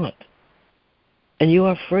strength you want, and you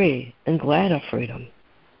are free and glad of freedom.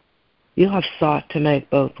 You have sought to make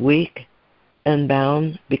both weak and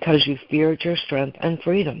bound because you feared your strength and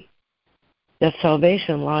freedom. That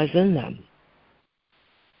salvation lies in them.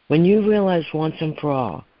 When you realize once and for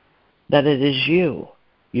all that it is you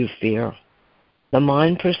fear, the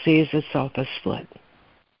mind perceives itself as split.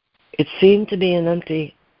 It seemed to be an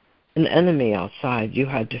enemy outside you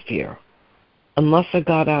had to fear, unless a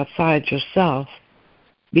God outside yourself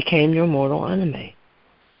became your mortal enemy.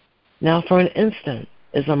 Now for an instant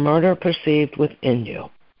is a murder perceived within you,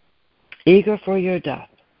 eager for your death,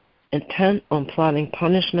 intent on plotting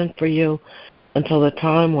punishment for you until the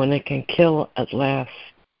time when it can kill at last.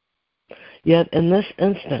 Yet in this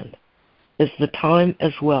instant is the time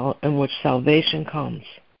as well in which salvation comes.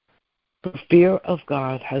 The fear of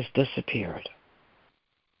God has disappeared.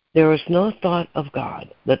 There is no thought of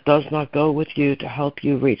God that does not go with you to help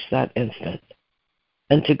you reach that instant,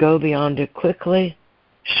 and to go beyond it quickly,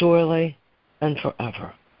 surely, and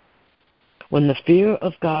forever. When the fear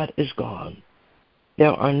of God is gone,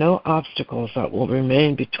 there are no obstacles that will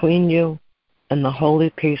remain between you and the holy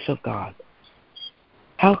peace of God.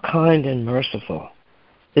 How kind and merciful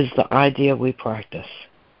is the idea we practice.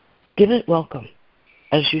 Give it welcome,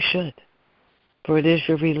 as you should, for it is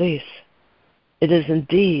your release. It is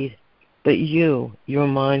indeed but you, your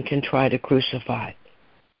mind, can try to crucify.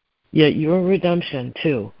 Yet your redemption,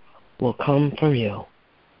 too, will come from you.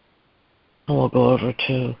 And we'll go over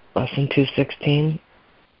to Lesson 216.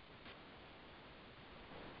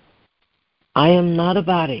 I am not a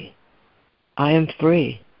body. I am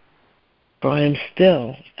free, for I am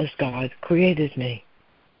still as God created me.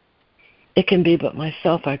 It can be but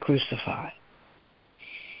myself I crucify.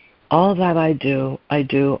 All that I do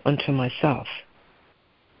unto myself.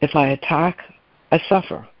 If I attack, I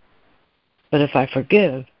suffer. But if I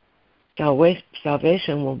forgive,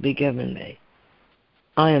 salvation will be given me.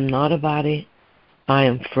 I am not a body, I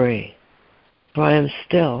am free, for I am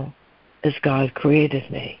still as God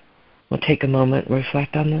created me. We'll take a moment and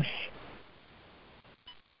reflect on this.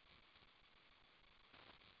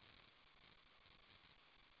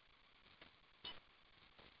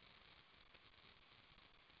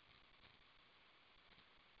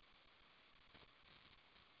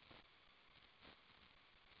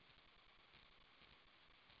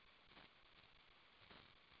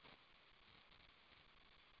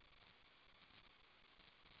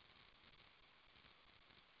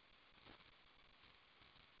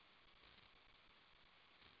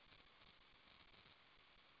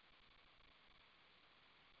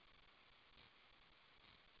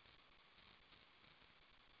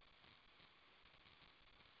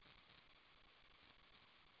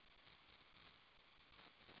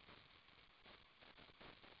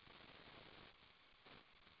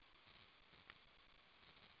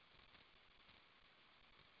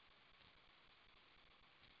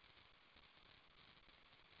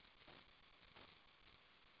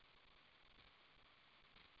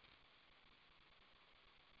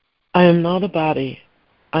 I am not a body,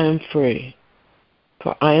 I am free,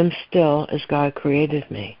 for I am still as God created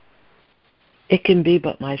me. It can be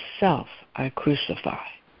but myself I crucify.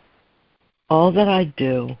 All that I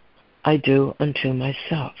do unto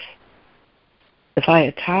myself. If I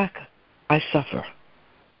attack, I suffer.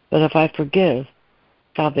 But if I forgive,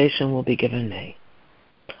 salvation will be given me.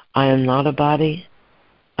 I am not a body,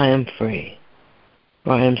 I am free,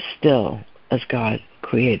 for I am still as God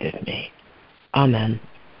created me. Amen.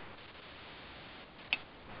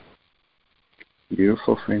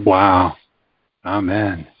 Beautiful, friend. Wow.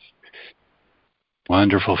 Amen.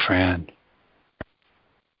 Wonderful, Fran.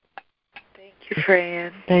 Thank you,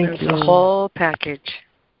 Fran. Thank you. The whole package.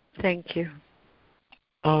 Thank you.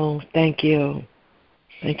 Oh, thank you.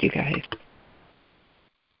 Thank you, guys.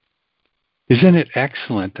 Isn't it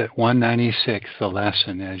excellent that 196, the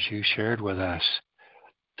lesson as you shared with us,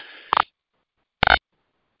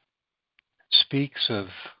 speaks of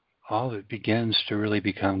all that begins to really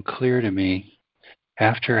become clear to me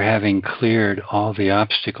after having cleared all the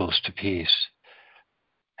obstacles to peace.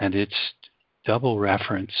 And it's double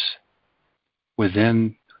reference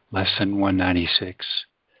within lesson 196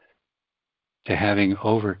 to having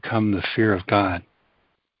overcome the fear of God.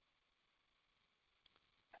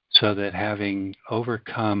 So that having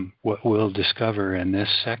overcome what we'll discover in this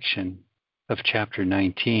section of chapter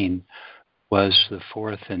 19 was the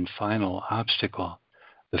fourth and final obstacle,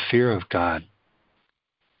 the fear of God.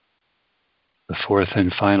 The fourth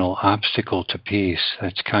and final obstacle to peace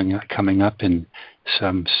that's coming up in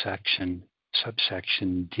subsection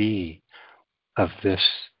D of this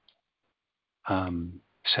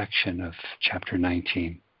section of chapter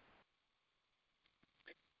 19.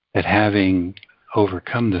 That having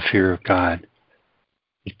overcome the fear of God,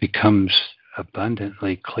 it becomes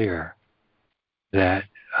abundantly clear that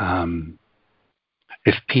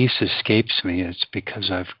if peace escapes me, it's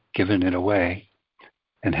because I've given it away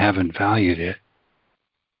and haven't valued it.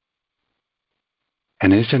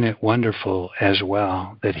 And isn't it wonderful as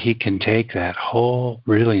well that he can take that whole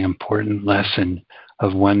really important lesson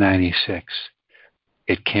of 196,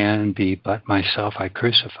 it can be but myself I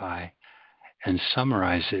crucify, and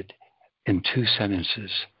summarize it in two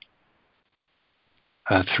sentences,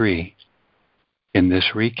 three, in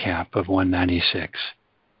this recap of 196.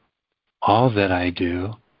 All that I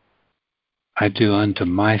do unto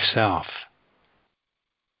myself.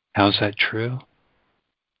 How's that true?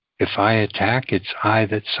 If I attack, it's I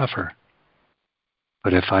that suffer.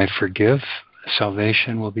 But if I forgive,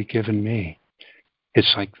 salvation will be given me.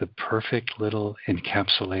 It's like the perfect little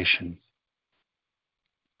encapsulation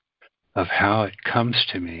of how it comes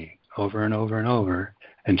to me over and over and over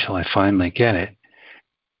until I finally get it.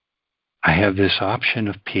 I have this option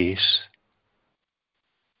of peace.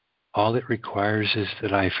 All it requires is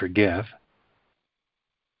that I forgive.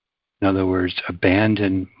 In other words,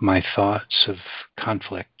 abandon my thoughts of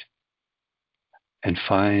conflict and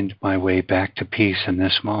find my way back to peace in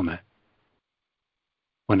this moment.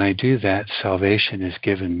 When I do that, salvation is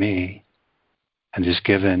given me and is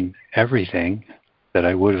given everything that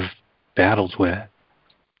I would have battled with.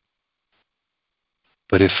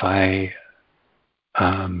 But if I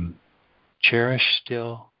cherish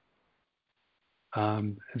still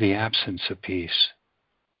the absence of peace,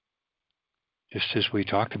 just as we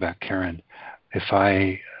talked about, Karen, if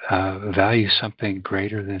I value something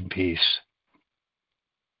greater than peace,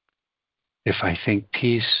 if I think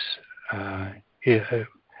peace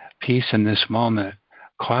in this moment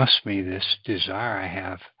costs me this desire I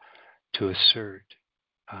have to assert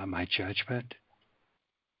my judgment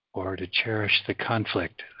or to cherish the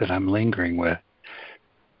conflict that I'm lingering with,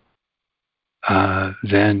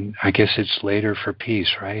 then I guess it's later for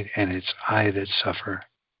peace, right? And it's I that suffer.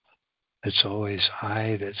 It's always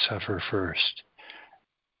I that suffer first.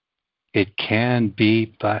 It can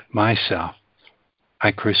be but myself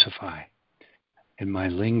I crucify in my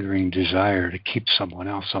lingering desire to keep someone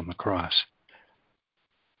else on the cross.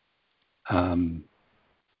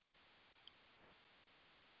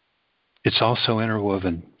 It's also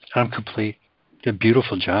interwoven. I'm complete. Did a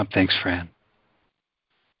beautiful job. Thanks, Fran.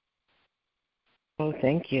 Oh,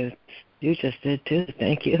 thank you. You just did too.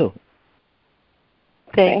 Thank you.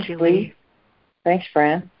 Thank you, Lee. Thanks,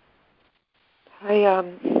 Fran. Hi,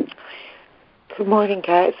 good morning,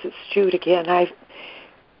 guys. It's Jude again. I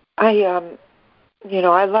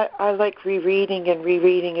like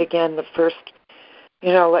rereading again the first,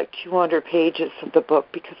 like 200 pages of the book,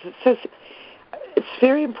 because it says it's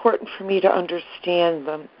very important for me to understand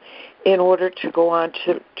them in order to go on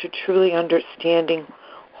to truly understanding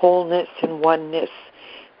wholeness and oneness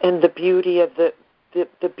and the beauty of the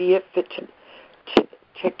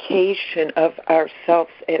beatification of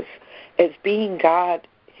ourselves as being God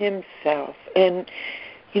himself. And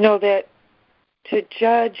that to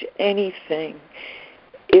judge anything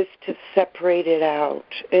is to separate it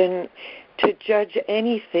out. And to judge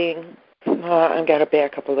anything, I've got to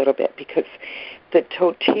back up a little bit, because the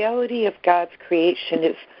totality of God's creation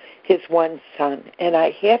is his one Son. And I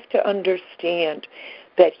have to understand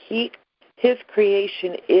that his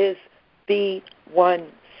creation is the one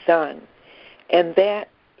Son. And that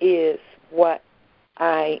is what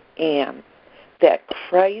I am. That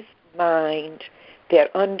Christ mind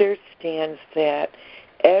that understands that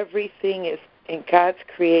everything is in God's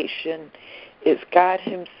creation is God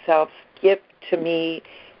himself's gift to me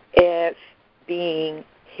as being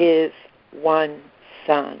his one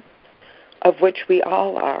Son, of which we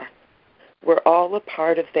all are. We're all a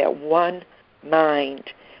part of that one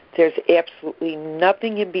mind. There's absolutely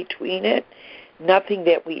nothing in between it, nothing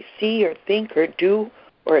that we see or think or do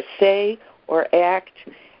or say or act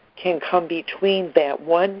can come between that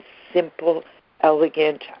one simple,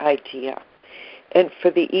 elegant idea. And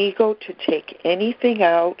for the ego to take anything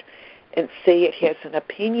out and say it has an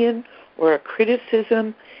opinion or a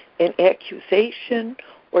criticism, an accusation,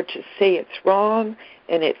 or to say it's wrong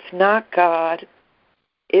and it's not God,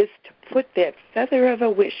 is to put that feather of a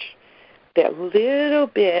wish, that little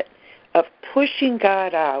bit of pushing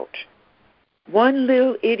God out, one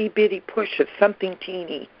little itty-bitty push of something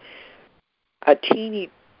teeny, a teeny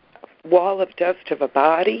wall of dust of a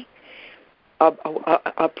body,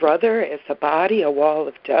 a brother as a body, a wall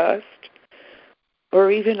of dust,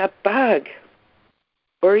 or even a bug,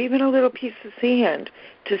 or even a little piece of sand.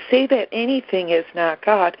 To say that anything is not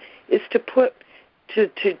God is to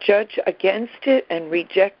judge against it and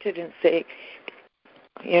reject it and say,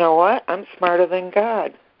 you know what, I'm smarter than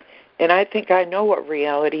God. And I think I know what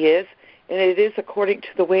reality is, and it is according to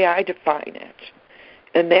the way I define it.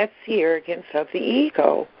 And that's the arrogance of the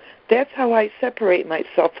ego. That's how I separate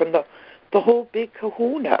myself from the whole big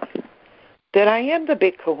kahuna, that I am the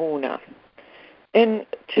big kahuna. And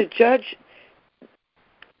to judge,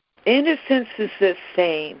 innocence is the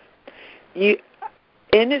same.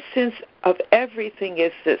 Innocence of everything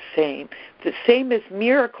is the same as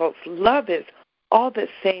miracles. Love is all the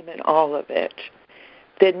same in all of it.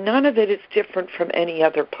 That none of it is different from any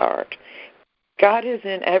other part. God is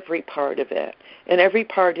in every part of it, and every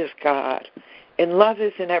part is God. And love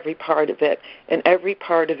is in every part of it, and every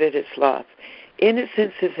part of it is love.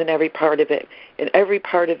 Innocence is in every part of it, and every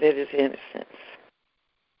part of it is innocence.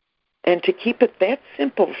 And to keep it that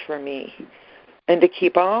simple for me, and to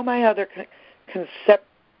keep all my other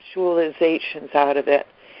conceptualizations out of it,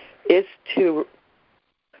 is to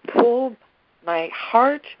pull my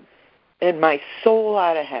heart and my soul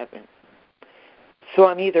out of heaven. So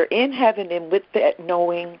I'm either in heaven and with that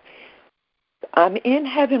knowing I'm in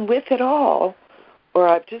heaven with it all, or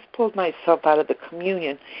I've just pulled myself out of the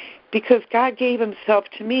communion, because God gave himself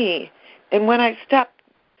to me. And when I stopped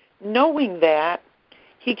knowing that,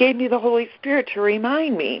 he gave me the Holy Spirit to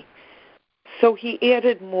remind me. So he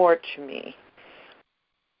added more to me,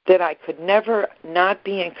 that I could never not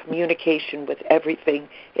be in communication with everything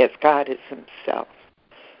as God is himself.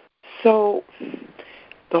 So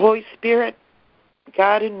the Holy Spirit,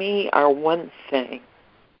 God and me are one thing,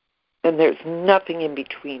 and there's nothing in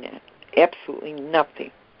between it, absolutely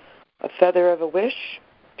nothing. A feather of a wish,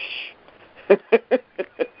 the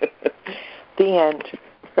end.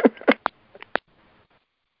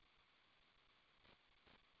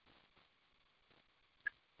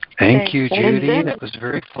 Thank you, Judy. That was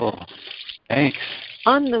very full. Thanks.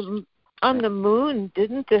 On the moon,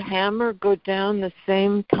 didn't the hammer go down the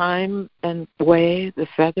same time and way the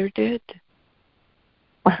feather did?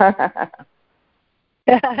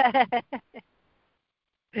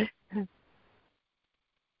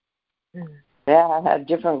 Yeah, I had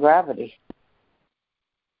different gravity.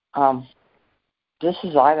 This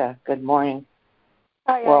is Ida. Good morning.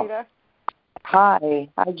 Hi, Ida. Hi,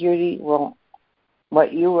 Judy. Well,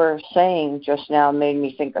 what you were saying just now made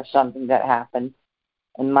me think of something that happened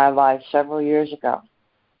in my life several years ago.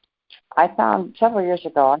 I found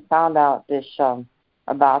out this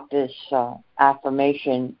about this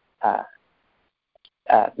affirmation,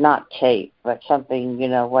 not tape, but something,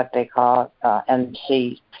 what they call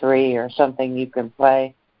MC3 or something you can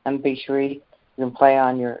play, MP3, you can play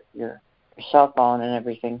on your cell phone and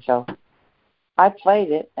everything. So I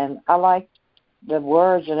played it, and I liked the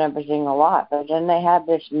words and everything a lot, but then they had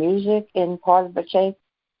this music in part of the tape,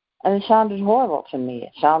 and it sounded horrible to me.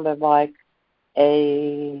 It sounded like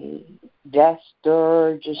a death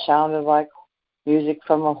dirge. It sounded like music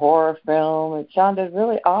from a horror film. It sounded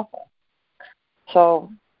really awful. So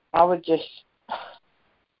I would just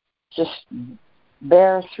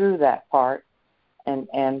bear through that part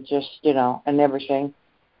and just, and everything.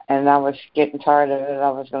 And I was getting tired of it. I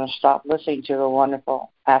was going to stop listening to the wonderful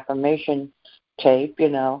affirmation tape,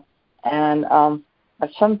 and at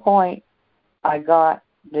some point I got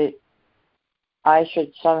that I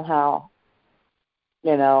should somehow,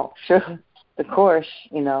 through the course,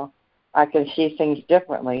 I can see things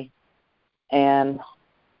differently, and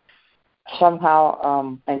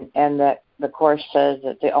somehow, and that the course says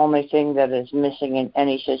that the only thing that is missing in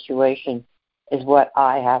any situation is what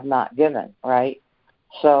I have not given, right?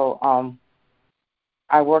 So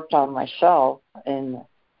I worked on myself, and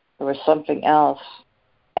there was something else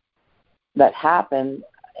that happened,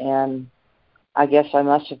 and I guess I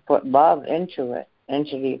must have put love into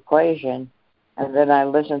the equation, and then I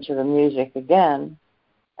listened to the music again,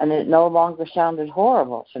 and it no longer sounded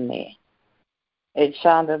horrible to me. It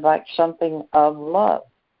sounded like something of love,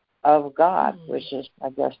 of God, which is, I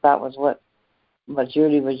guess that was what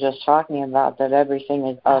Judy was just talking about, that everything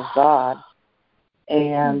is of God.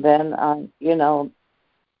 And then, no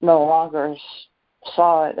longer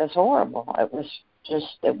saw it as horrible. It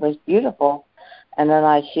was beautiful. And then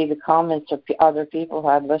I see the comments of other people who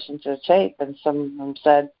had listened to the tape, and some of them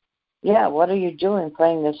said, yeah, what are you doing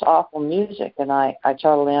playing this awful music? And I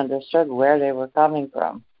totally understood where they were coming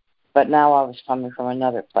from. But now I was coming from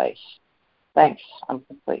another place. Thanks. I'm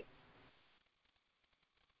complete.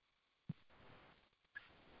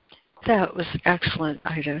 That was excellent,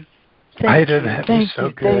 Ida. Ida, that was so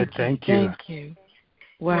good. Thank you. Thank you.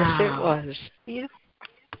 Wow. Yes, it was. Beautiful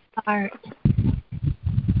art.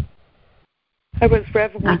 I was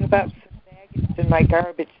reveling about some maggots in my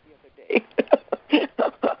garbage the other day.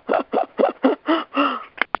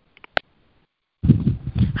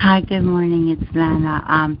 Hi, good morning. It's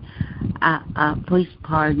Lana. Please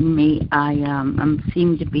pardon me. I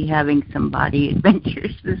seem to be having some body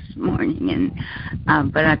adventures this morning,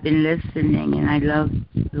 but I've been listening, and I love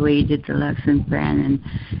the way you did the lesson plan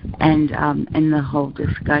and the whole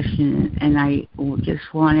discussion. And I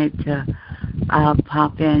just wanted to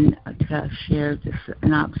pop in to share just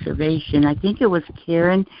an observation. I think it was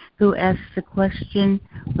Karen who asked the question.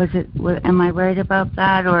 Am I right about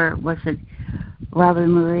that, or was it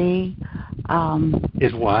Robin Marie?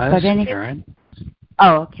 It was, Karen.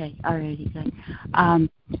 Oh, okay. Alrighty, good.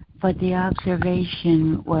 But the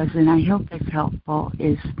observation was, and I hope it's helpful,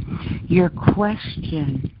 is your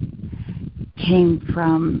question came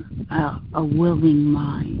from a willing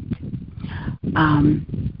mind,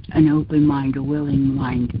 an open mind, a willing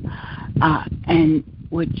mind. And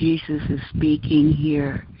what Jesus is speaking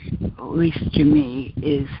here, at least to me,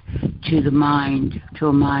 is to a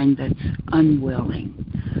mind that's unwilling,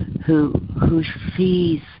 who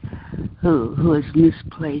sees, who has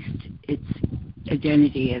misplaced its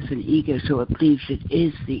identity as an ego, so it believes it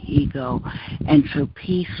is the ego, and so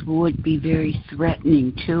peace would be very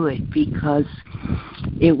threatening to it because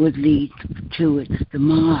it would lead to its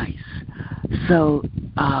demise. So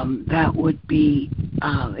that would be,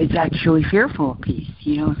 it's actually fearful of peace,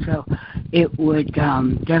 so it would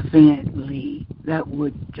definitely, that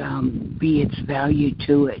would be its value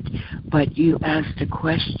to it. But you asked a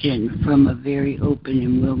question from a very open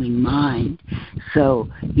and willing mind, so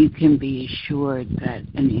you can be assured that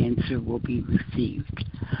an answer will be received.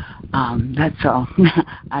 That's all.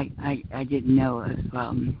 I didn't know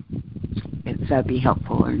if that'd be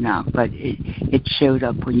helpful or not, but it showed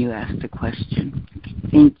up when you asked the question.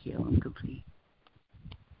 Thank you. I'm complete.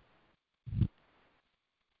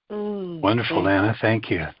 Wonderful, Lana. Thank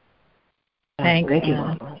you. Thank you.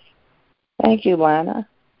 Lana. Thank you, Lana.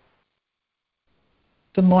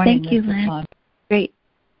 Good morning. Thank you, Lana. Great.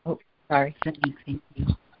 Oh, sorry. Thank you.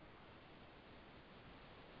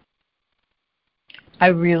 I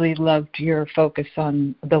really loved your focus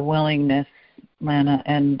on the willingness, Lana,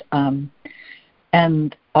 and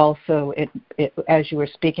also it as you were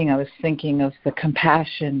speaking, I was thinking of the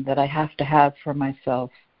compassion that I have to have for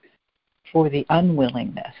myself for the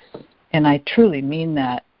unwillingness, and I truly mean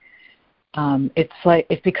that.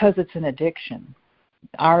 It's because it's an addiction.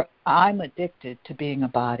 I'm addicted to being a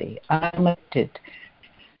body. I'm addicted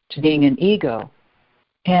to being an ego,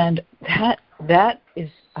 and that is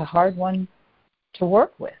a hard one to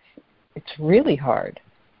work with. It's really hard,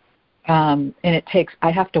 and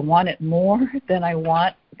I have to want it more than I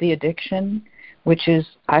want the addiction, which is,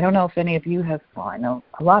 I don't know if any of you have, well, I know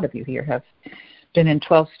a lot of you here have been in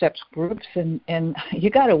 12 steps groups, and you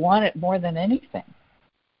got to want it more than anything.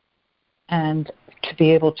 And to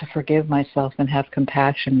be able to forgive myself and have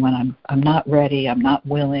compassion when I'm not ready, I'm not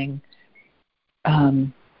willing.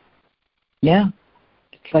 It's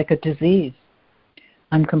like a disease.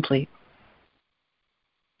 I'm complete.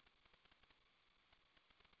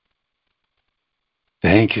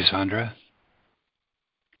 Thank you, Sandra.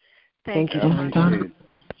 Thank you, Sandra.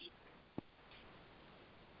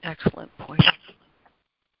 Excellent point.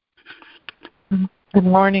 Good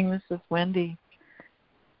morning. This is Wendy.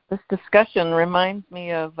 This discussion reminds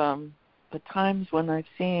me of the times when I've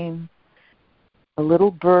seen a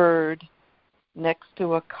little bird next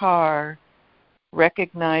to a car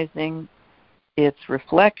recognizing its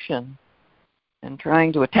reflection and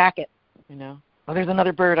trying to attack it, Oh, there's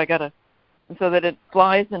another bird, and so that it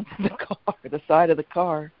flies into the car, the side of the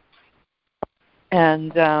car,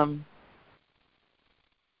 and,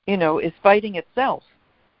 is fighting itself.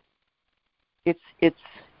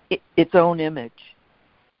 Its own image.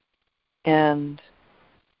 And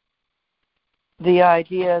the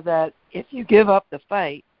idea that if you give up the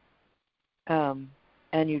fight,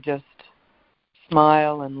 and you just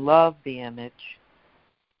smile and love the image,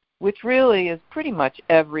 which really is pretty much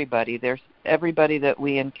everybody. Everybody that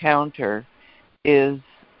we encounter is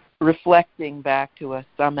reflecting back to us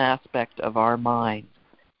some aspect of our mind.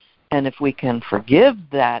 And if we can forgive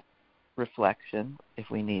that reflection, if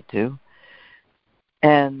we need to,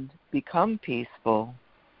 and become peaceful,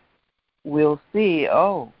 we'll see,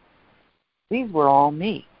 oh, these were all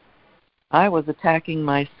me. I was attacking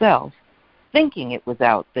myself, thinking it was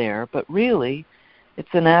out there, but really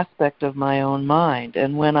it's an aspect of my own mind.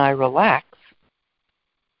 And when I relax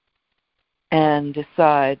and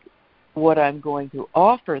decide what I'm going to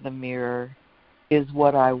offer the mirror is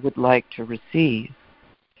what I would like to receive,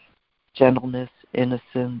 gentleness,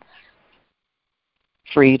 innocence,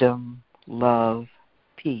 freedom, love,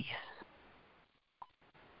 peace,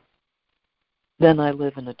 then I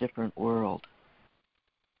live in a different world.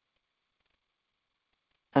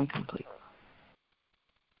 I'm complete.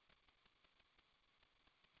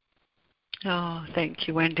 Oh, thank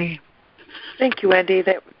you, Wendy. Thank you, Wendy.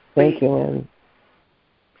 Thank you, Wendy.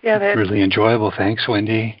 Yeah, that's really enjoyable. Thanks,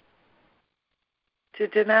 Wendy. To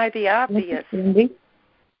deny the obvious. Wendy.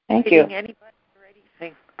 Thank you. Anybody or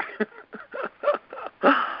anything.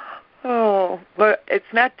 Oh, but it's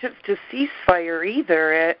not just a ceasefire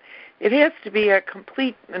either. It has to be a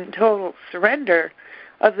complete and total surrender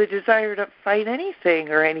of the desire to fight anything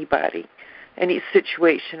or anybody, any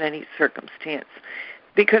situation, any circumstance,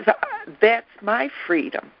 because that's my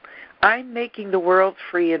freedom. I'm making the world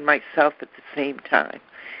free and myself at the same time,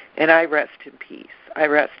 and I rest in peace. I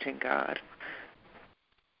rest in God.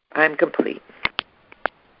 I'm complete.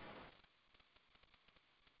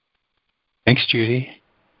 Thanks, Judy.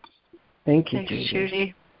 Thank you, Thanks,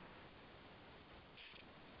 Judy.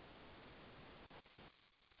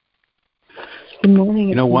 Good morning.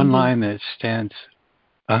 You know, one line that stands...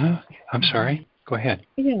 I'm sorry. Go ahead.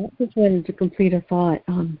 Yeah, I just wanted to complete a thought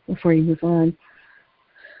before you move on.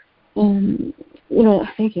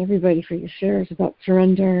 Thank you, everybody, for your shares about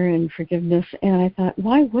surrender and forgiveness. And I thought,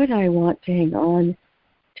 why would I want to hang on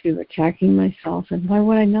to attacking myself? And why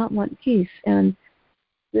would I not want peace? And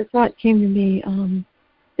the thought came to me,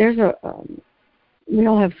 we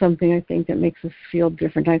all have something, I think, that makes us feel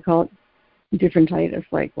different. I call it differentitis,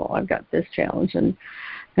 like, well, I've got this challenge, and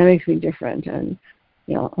that makes me different, and,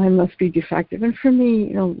 I must be defective. And for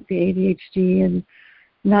me, the ADHD and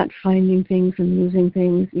not finding things and losing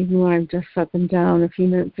things, even when I've just set them down a few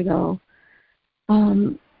minutes ago,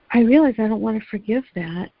 I realize I don't want to forgive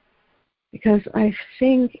that, because I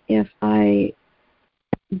think if I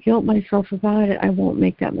guilt myself about it, I won't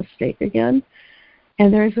make that mistake again.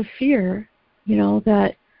 And there's a fear,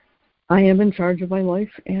 that I am in charge of my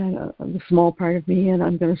life and the small part of me, and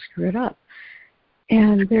I'm going to screw it up.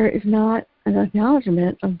 And there is not an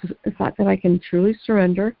acknowledgement of the fact that I can truly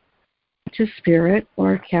surrender to spirit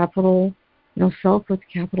or capital, self with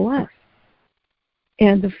capital S.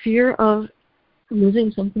 And the fear of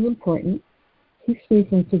losing something important keeps me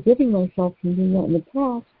from forgiving myself from doing that in the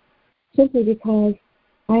past, simply because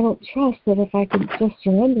I don't trust that if I can just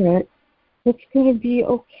surrender it, it's going to be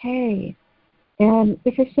okay. And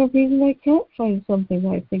if for some reason I can't find something that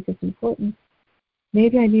I think is important,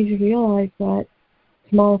 maybe I need to realize that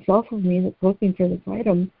small self of me that's looking for this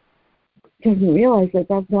item doesn't realize that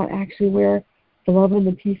that's not actually where the love and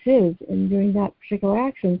the peace is in doing that particular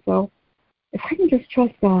action. So if I can just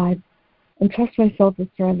trust God and trust myself to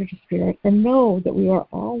surrender to spirit and know that we are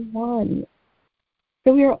all one,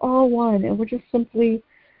 and we're just simply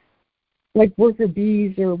like worker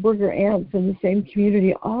bees or worker ants in the same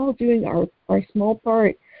community, all doing our small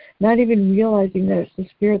part, not even realizing that it's the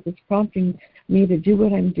spirit that's prompting me to do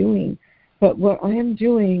what I'm doing. But what I am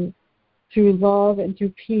doing through love and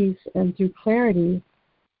through peace and through clarity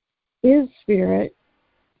is spirit.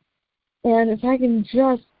 And if I can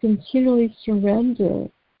just continually surrender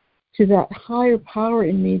to that higher power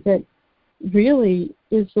in me that really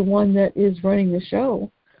is the one that is running the show,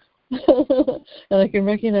 and I can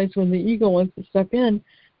recognize when the ego wants to step in,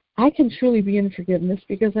 I can truly be in forgiveness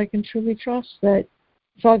because I can truly trust that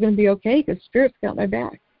it's all going to be okay because Spirit's got my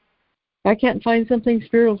back. If I can't find something,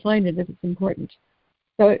 Spirit will find it if it's important.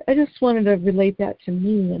 So I just wanted to relate that to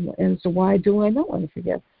me and so why do I not want to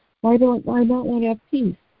forgive? Why don't I not want to have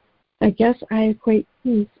peace? I guess I equate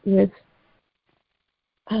peace with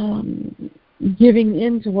giving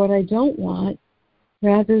in to what I don't want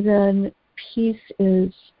rather than peace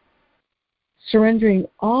is surrendering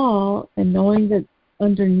all and knowing that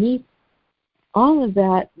underneath all of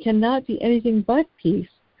that cannot be anything but peace.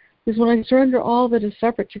 Because when I surrender all that is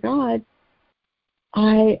separate to God,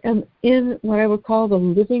 I am in what I would call the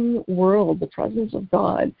living world, the presence of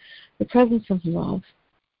God, the presence of love.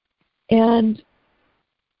 And,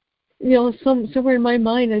 somewhere in my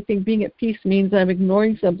mind, I think being at peace means I'm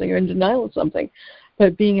ignoring something or in denial of something.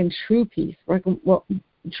 But being in true peace,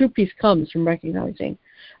 true peace comes from recognizing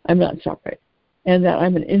I'm not separate and that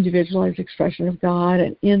I'm an individualized expression of God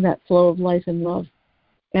and in that flow of life and love,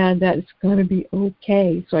 and that it's going to be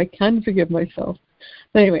okay. So I can forgive myself.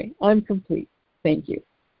 But anyway, I'm complete. Thank you.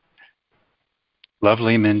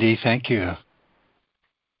 Lovely, Mindy. Thank you.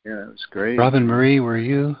 Yeah, it was great. Robin Marie, were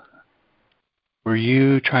you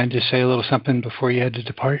trying to say a little something before you had to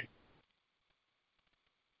depart?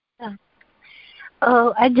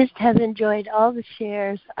 Oh, I just have enjoyed all the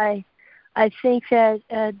shares. I think that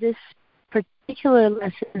this particular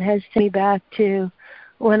lesson has taken me back to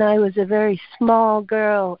when I was a very small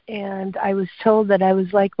girl and I was told that I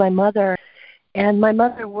was like my mother, and my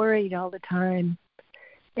mother worried all the time.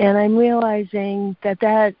 And I'm realizing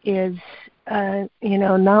that is,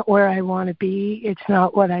 not where I want to be. It's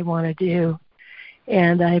not what I want to do.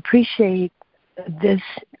 And I appreciate this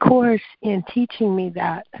course in teaching me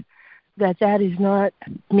that is not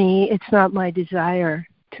me. It's not my desire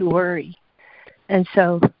to worry. And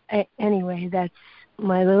so, anyway, that's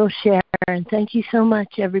my little share. And thank you so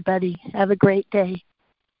much, everybody. Have a great day.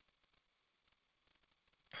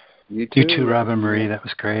 You too, You too, Robin Marie. That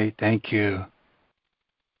was great. Thank you.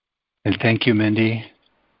 And thank you, Mindy.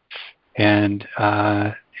 And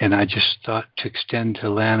I just thought to extend to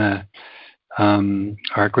Lana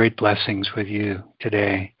our great blessings with you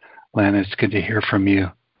today. Lana, it's good to hear from you.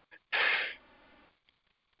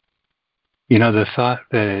 The thought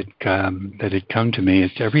that had come to me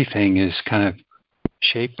is everything is kind of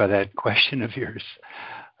shaped by that question of yours,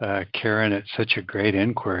 Karen. It's such a great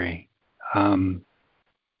inquiry.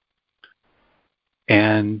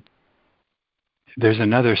 And there's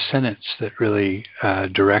another sentence that really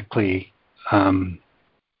directly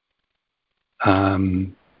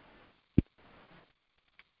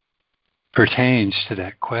pertains to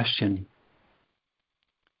that question,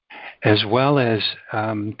 as well as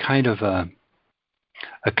kind of a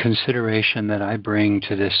consideration that I bring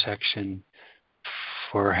to this section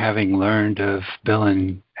for having learned of Bill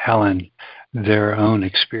and Helen, their own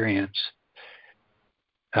experience.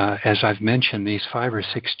 As I've mentioned, these 5 or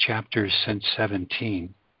 6 chapters since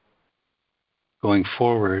 17 going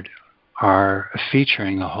forward are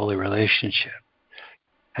featuring a holy relationship.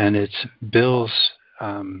 And it's Bill's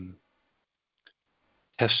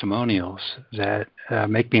testimonials that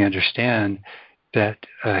make me understand that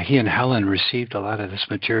he and Helen received a lot of this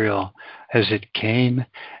material as it came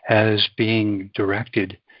as being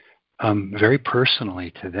directed very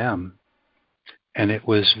personally to them. And it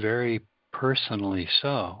was very personally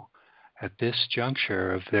so at this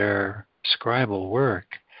juncture of their scribal work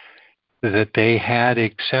that they had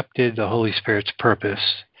accepted the Holy Spirit's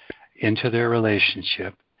purpose into their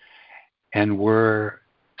relationship and were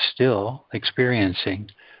still experiencing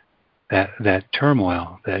that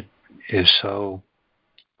turmoil that is so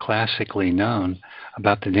classically known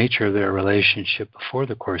about the nature of their relationship before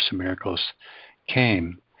the Course in Miracles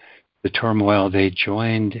came. The turmoil they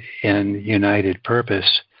joined in united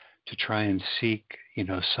purpose to try and seek,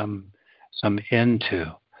 some end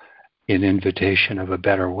to, in invitation of a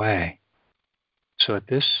better way. So at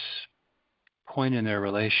this point in their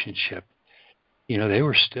relationship, they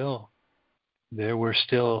were still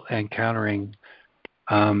encountering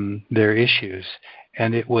their issues,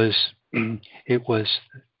 and it was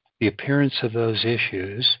the appearance of those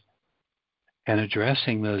issues and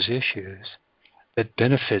addressing those issues that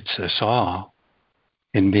benefits us all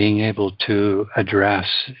in being able to address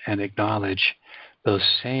and acknowledge those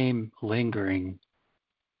same lingering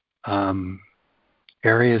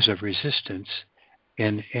areas of resistance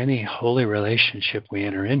in any holy relationship we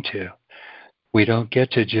enter into. We don't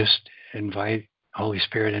get to just invite Holy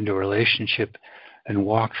Spirit into a relationship and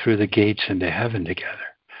walk through the gates into heaven together.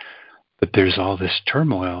 But there's all this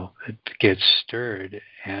turmoil that gets stirred,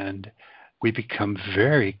 and we become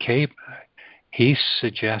very capable. He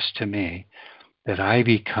suggests to me that I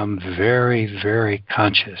become very, very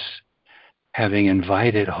conscious. Having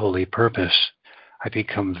invited holy purpose, I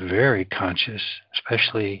become very conscious,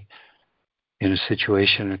 especially in a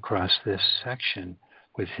situation across this section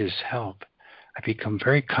with his help. I become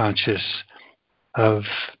very conscious of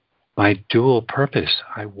my dual purpose.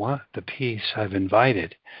 I want the peace I've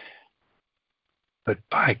invited. But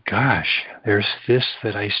by gosh, there's this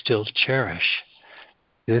that I still cherish.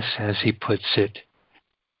 This, as he puts it,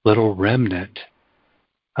 little remnant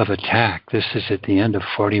of attack. This is at the end of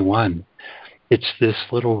 41. It's this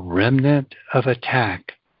little remnant of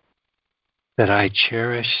attack that I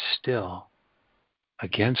cherish still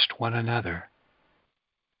against one another,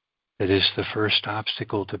 that is the first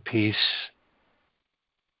obstacle to peace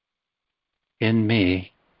in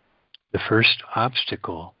me, the first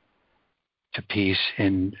obstacle to peace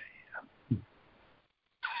in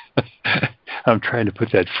I'm trying to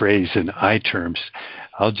put that phrase in I terms.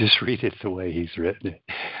 I'll just read it the way he's written it.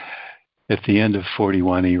 At the end of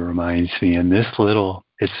 41, he reminds me, and it's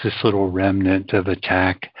this little remnant of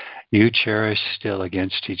attack you cherish still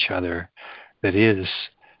against each other that is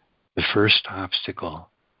the first obstacle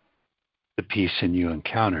the peace in you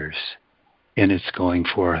encounters in its going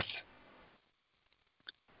forth.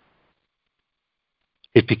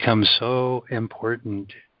 It becomes so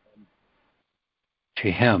important to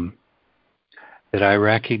him that I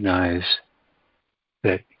recognize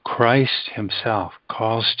that Christ himself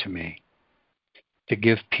calls to me to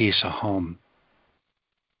give peace a home.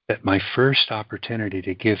 That my first opportunity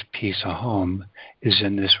to give peace a home is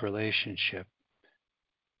in this relationship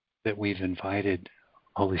that we've invited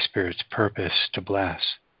Holy Spirit's purpose to bless.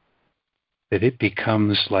 That it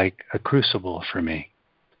becomes like a crucible for me,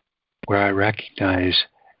 where I recognize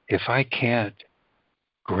if I can't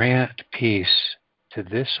grant peace to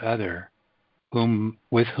this other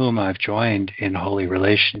with whom I've joined in holy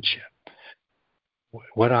relationship,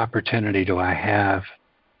 what opportunity do I have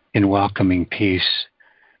in welcoming peace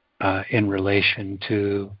in relation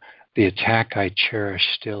to the attack I cherish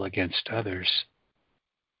still against others?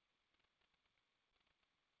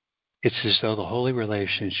 It's as though the holy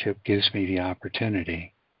relationship gives me the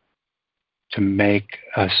opportunity to make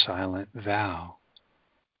a silent vow.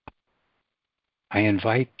 I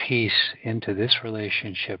invite peace into this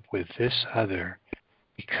relationship with this other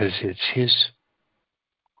because it's his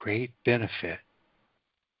great benefit,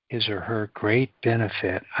 his or her great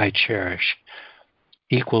benefit I cherish,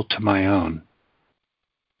 equal to my own.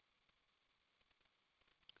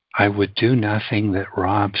 I would do nothing that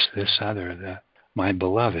robs this other, my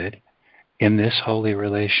beloved, in this holy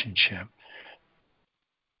relationship.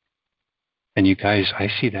 And you guys, I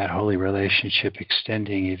see that holy relationship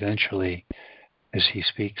extending eventually as he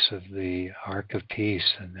speaks of the arc of peace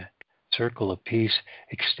and the circle of peace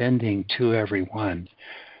extending to everyone,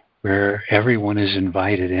 where everyone is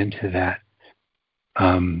invited into that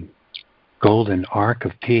golden arc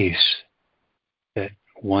of peace that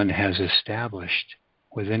one has established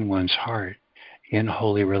within one's heart in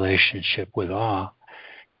holy relationship with all.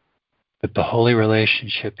 But the holy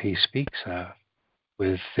relationship he speaks of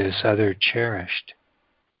with this other cherished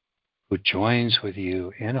who joins with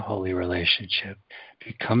you in a holy relationship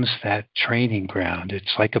becomes that training ground.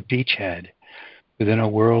 It's like a beachhead within a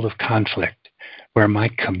world of conflict where my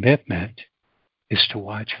commitment is to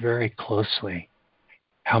watch very closely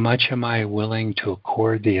how much am I willing to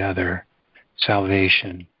accord the other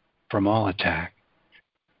salvation from all attack,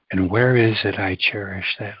 and where is it I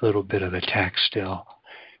cherish that little bit of attack still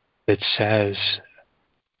that says,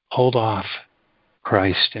 hold off,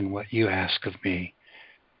 Christ, in what you ask of me,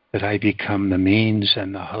 that I become the means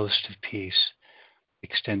and the host of peace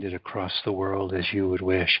extended across the world as you would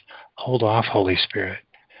wish. Hold off, Holy Spirit.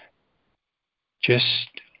 Just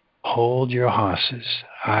hold your horses.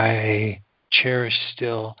 I cherish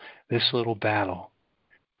still this little battle,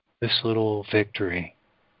 this little victory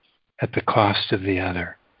at the cost of the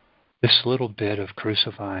other, this little bit of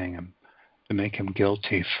crucifying him to make him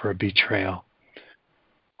guilty for a betrayal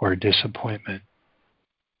or a disappointment.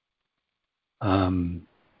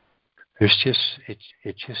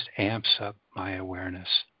 It just amps up my awareness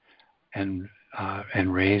and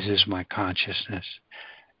raises my consciousness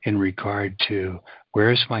in regard to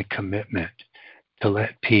where's my commitment to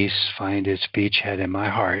let peace find its beachhead in my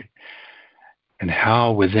heart, and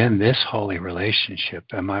how within this holy relationship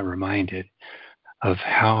am I reminded of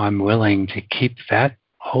how I'm willing to keep that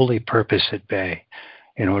holy purpose at bay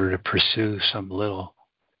in order to pursue some little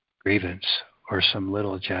grievance or some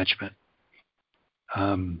little judgment.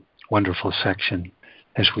 Wonderful section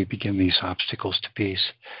as we begin these obstacles to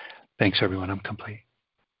peace. Thanks, everyone. I'm complete.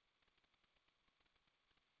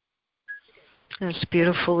 That's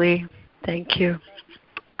beautifully. Thank you.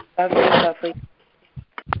 Lovely.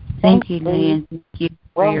 Thank you, Lee, and thank you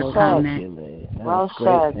for Well your said. comment. Thank you, Lee. That Well was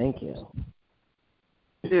great. said. Thank you.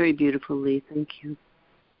 Very beautiful, Lee. Thank you.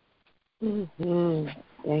 Mm-hmm.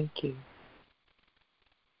 Thank you.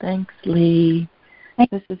 Thanks, Lee.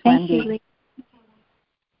 This is Thank Wendy. you, Lee.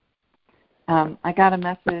 I got a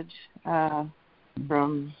message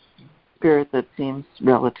from Spirit that seems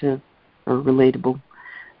relative or relatable.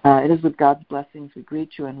 It is with God's blessings we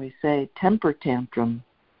greet you and we say, temper tantrum.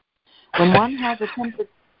 When one has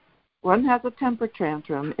a temper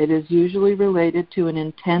tantrum, it is usually related to an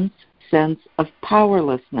intense sense of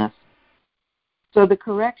powerlessness. So the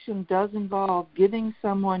correction does involve giving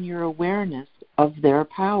someone your awareness of their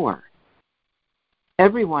power.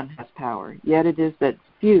 Everyone has power, yet it is that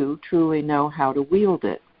few truly know how to wield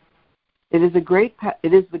it. It is the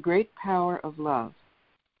great power of love.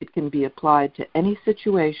 It can be applied to any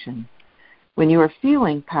situation. When you are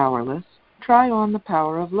feeling powerless, try on the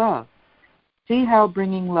power of love. See how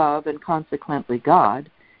bringing love, and consequently God,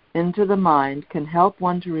 into the mind can help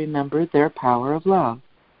one to remember their power of love.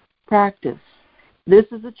 Practice. This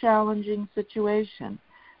is a challenging situation.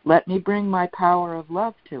 Let me bring my power of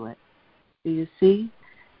love to it. Do you see?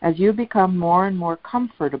 As you become more and more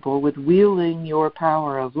comfortable with wielding your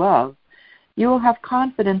power of love, you will have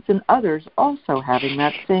confidence in others also having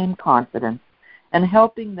that same confidence and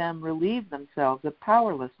helping them relieve themselves of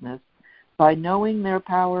powerlessness by knowing their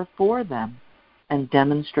power for them and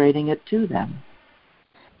demonstrating it to them.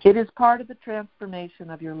 It is part of the transformation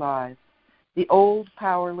of your lives. The old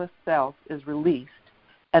powerless self is released,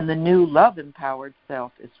 and the new love-empowered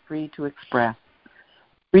self is free to express.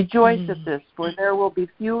 Rejoice at this, for there will be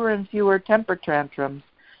fewer and fewer temper tantrums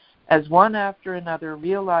as one after another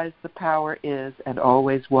realize the power is and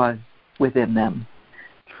always was within them.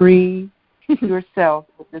 Free yourself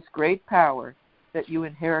with this great power that you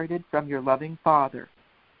inherited from your loving Father,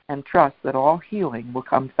 and trust that all healing will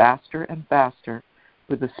come faster and faster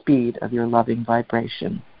with the speed of your loving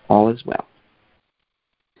vibration. All is well.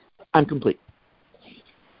 I'm complete.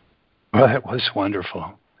 Well, that was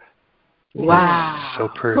wonderful. Wow. So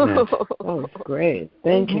pertinent. Oh, great.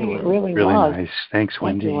 Thank you. It really was. was. Nice. Thanks,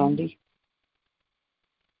 Wendy. Thank you, Wendy.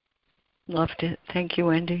 Loved it. Thank you,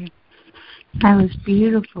 Wendy. That was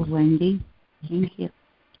beautiful, Wendy. Thank you.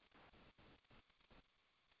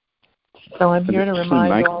 So I'm here to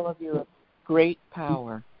remind all of you of great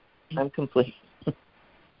power. I'm complete.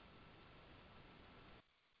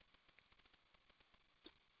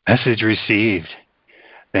 Message received.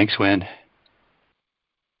 Thanks, Wen.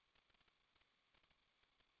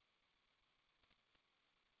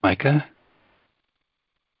 Micah?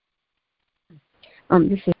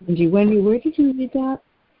 This is Wendy. Wendy, where did you read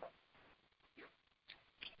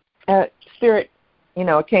that? Spirit,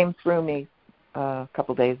 it came through me a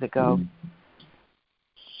couple days ago.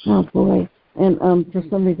 Oh, boy. And for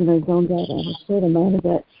some reason I zoned out on a certain amount of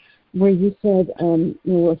it, where you said,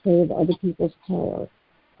 we're afraid of other people's power.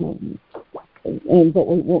 And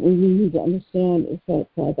what we really need to understand is that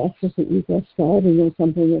that's just an ego starting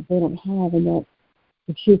something that they don't have, and that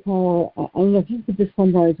the true power, I don't know if you could just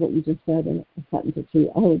summarize what you just said in a sentence or two.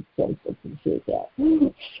 I would so appreciate that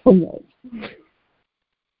so much.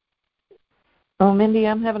 Oh, Mindy,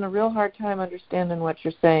 I'm having a real hard time understanding what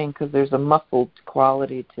you're saying because there's a muffled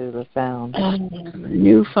quality to the sound.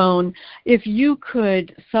 New phone. If you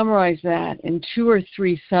could summarize that in 2 or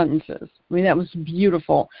 3 sentences, that was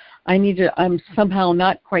beautiful. I'm somehow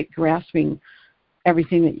not quite grasping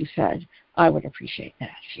everything that you said. I would appreciate that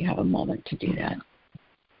if you have a moment to do that.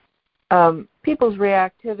 People's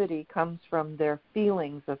reactivity comes from their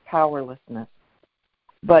feelings of powerlessness.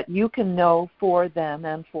 But you can know for them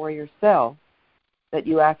and for yourself that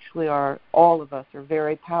you actually are, all of us are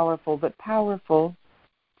very powerful, but powerful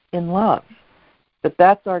in love. That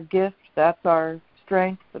that's our gift, that's our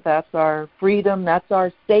strength, that's our freedom, that's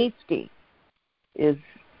our safety, is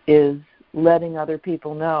letting other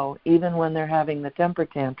people know, even when they're having the temper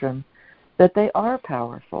tantrum, that they are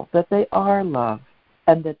powerful, that they are loved,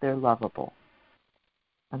 and that they're lovable.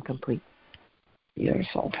 I'm complete.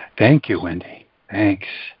 Beautiful. Thank you, Wendy. Thanks.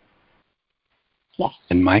 Yes.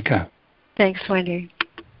 And Micah? Thanks, Wendy.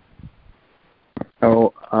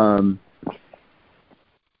 Oh,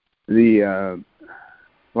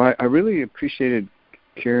 I really appreciated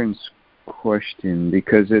Karen's question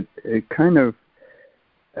because it kind of,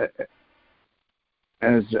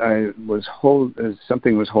 as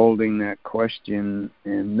something was holding that question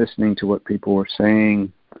and listening to what people were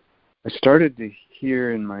saying, I started to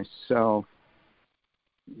hear in myself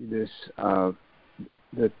this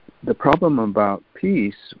the problem about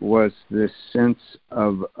peace was this sense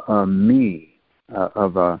of me,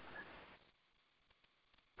 of a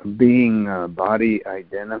being body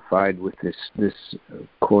identified with this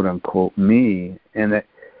quote unquote me, and that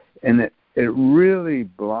it really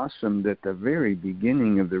blossomed at the very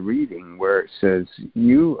beginning of the reading, where it says,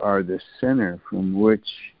 "You are the center from which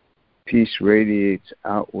peace radiates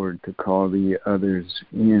outward to call the others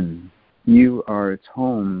in. You are its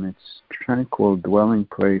home, its tranquil dwelling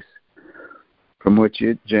place from which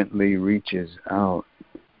it gently reaches out."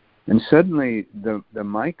 And suddenly the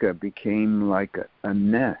mica became like a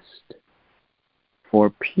nest,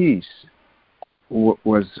 for peace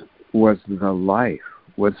was the life,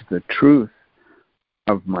 was the truth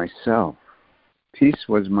of myself. Peace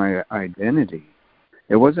was my identity.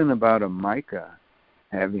 It wasn't about a Micah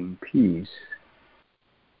having peace.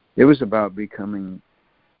 It was about becoming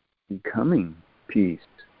peace.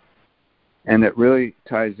 And it really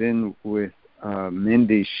ties in with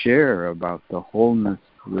Mindy's share about the wholeness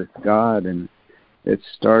with God, and it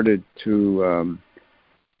started to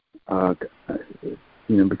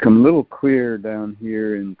become a little clear down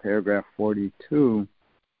here in paragraph 42.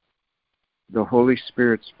 The Holy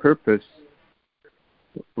Spirit's purpose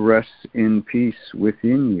rests in peace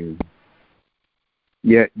within you,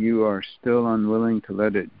 yet you are still unwilling to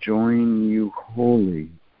let it join you wholly.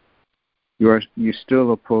 You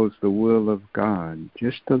still oppose the will of God,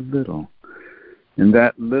 just a little. And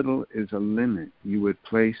that little is a limit you would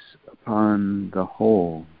place upon the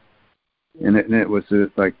whole. And it was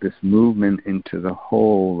like this movement into the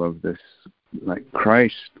whole of this, like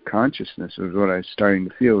Christ consciousness was what I was starting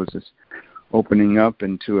to feel, was this opening up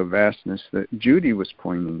into a vastness that Judy was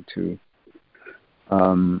pointing to.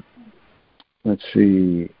 Let's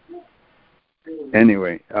see.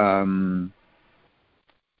 Anyway,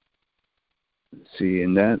 let's see,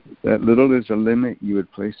 and that little is a limit you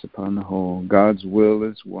would place upon the whole. God's will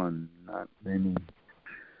is one, not many.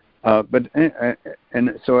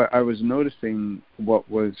 And so I was noticing what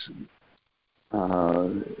was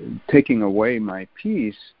taking away my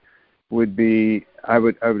peace would be I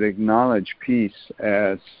would acknowledge peace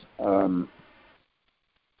as hold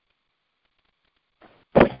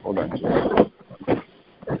on.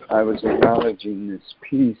 I was acknowledging this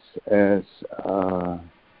peace as the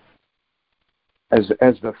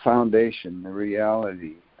foundation, the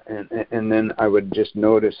reality, and then I would just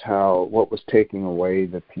notice how what was taking away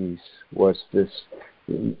the peace was this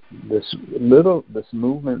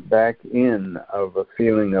movement back in of a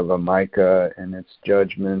feeling of a Micah and its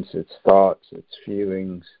judgments, its thoughts, its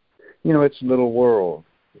feelings, its little world,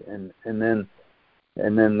 and then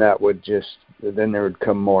that would then there would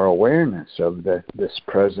come more awareness of this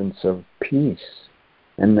presence of peace,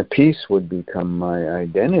 and the peace would become my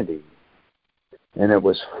identity. And it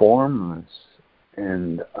was formless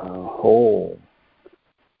and whole,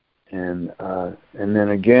 and then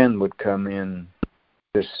again would come in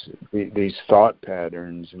these thought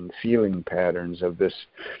patterns and feeling patterns of this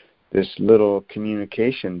little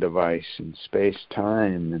communication device in space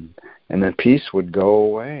time, and then peace would go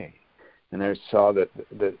away. And I saw that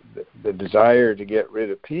the desire to get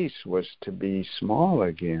rid of peace was to be small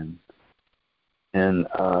again and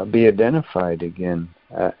be identified again.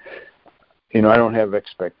 I don't have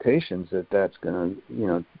expectations that that's going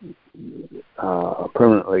to,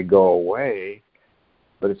 permanently go away,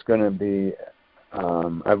 but it's going to be.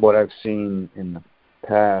 What I've seen in the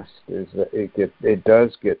past is that it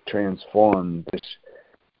does get transformed. This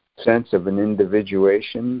sense of an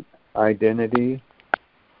individuation identity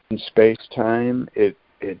in space-time, it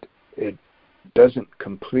doesn't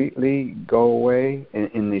completely go away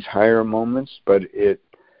in these higher moments, but it's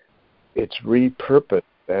repurposed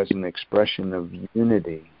as an expression of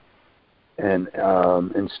unity, and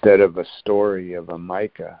instead of a story of a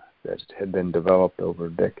Micah that had been developed over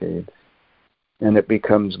decades, and it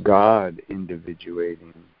becomes God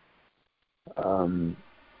individuating. So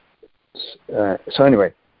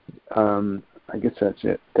anyway, I guess that's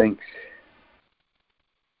it. Thanks.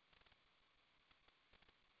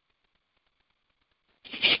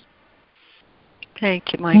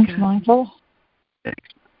 Thank you, Micah. Thanks, Michael.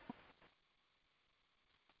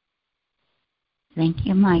 Thank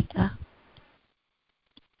you, Micah.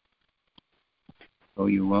 Oh,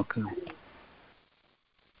 you're welcome.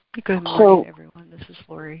 Good morning, everyone. This is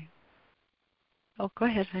Lori. Oh, go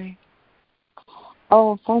ahead, honey.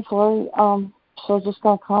 Oh, thanks, Lori. So just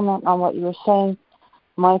going to comment on what you were saying,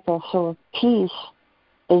 Micah. So peace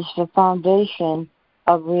is the foundation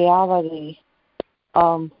of reality.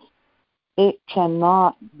 It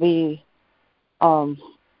cannot be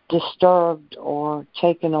disturbed or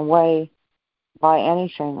taken away by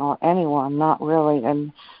anything or anyone, not really.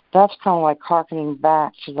 And that's kind of like hearkening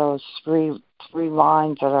back to those three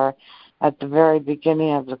lines that are at the very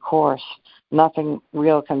beginning of the course. Nothing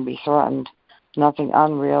real can be threatened. Nothing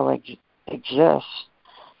unreal exists.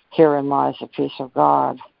 Herein lies the peace of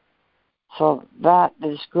God. So that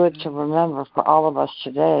is good to remember for all of us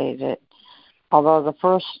today, that although the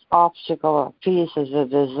first obstacle of peace is a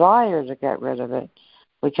desire to get rid of it,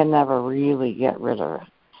 we can never really get rid of it.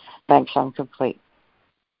 Thanks, I'm complete.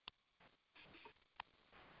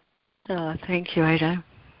 Thank you, Ida.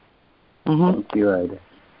 Mm-hmm. Thank you, Ida.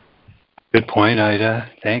 Good point, Ida.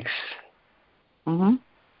 Thanks. Mm-hmm.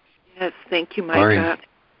 Yes, thank you, Micah. Lori.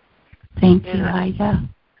 Thank you, Ida.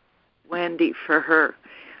 Wendy for her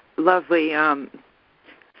lovely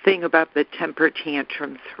thing about the temper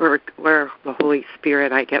tantrums, or the Holy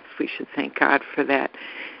Spirit. I guess we should thank God for that.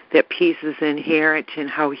 That peace is inherent in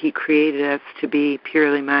how He created us to be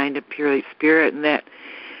purely mind and purely spirit, and that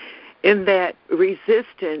in that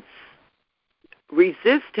resistance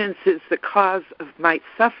is the cause of my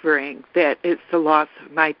suffering, that it's the loss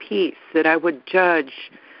of my peace, that I would judge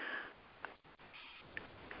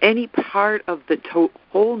any part of the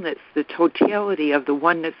wholeness, the totality of the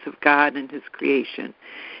oneness of God and His creation.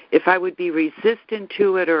 If I would be resistant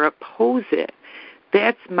to it or oppose it,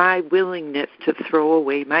 that's my willingness to throw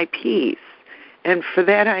away my peace. And for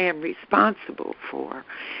that I am responsible for.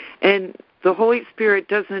 And the Holy Spirit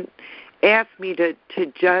doesn't ask me to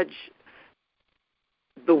judge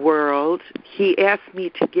the world. He asked me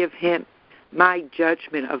to give Him my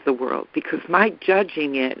judgment of the world, because my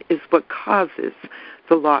judging it is what causes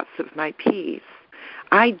the loss of my peace.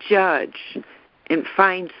 I judge and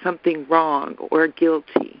find something wrong or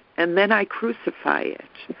guilty, and then I crucify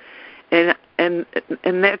it. And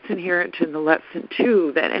that's inherent in the lesson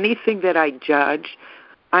too, that anything that I judge,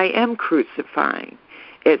 I am crucifying.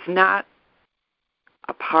 It's not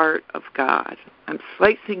a part of God. I'm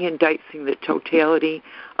slicing and dicing the totality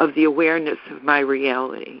of the awareness of my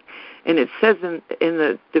reality. And it says in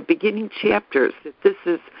the beginning chapters that this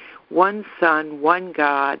is one Son, one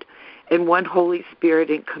God, and one Holy Spirit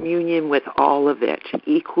in communion with all of it,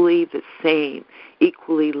 equally the same,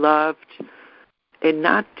 equally loved, and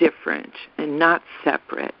not different, and not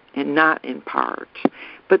separate, and not in part.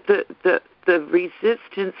 But the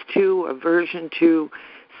resistance to, aversion to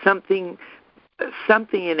something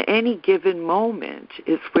in any given moment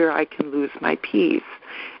is where I can lose my peace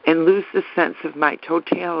and lose the sense of my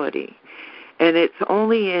totality. And it's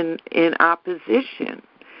only in opposition.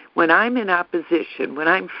 When I'm in opposition, when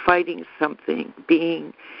I'm fighting something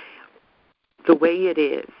being the way it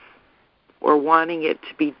is, or wanting it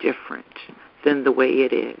to be different than the way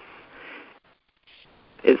it is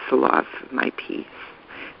the loss of my peace.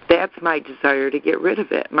 That's my desire to get rid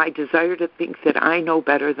of it, my desire to think that I know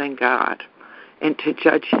better than God, and to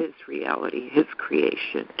judge His reality, His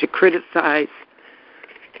creation, to criticize,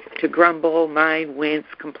 to grumble, mind, wince,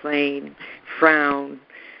 complain, frown,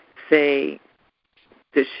 say,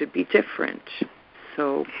 this should be different.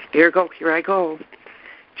 So here I go.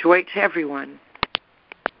 Joy to everyone.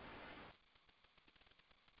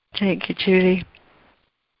 Thank you, Judy.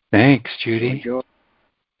 Thanks, Judy.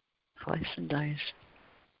 Slice and dice.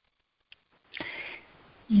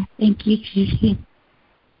 Yeah, thank you, Judy.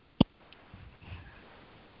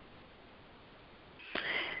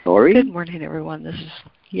 Lori? Good morning, everyone. This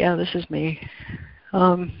is me.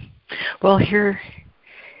 Well, here,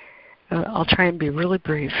 I'll try and be really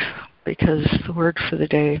brief, because the word for the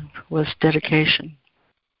day was dedication.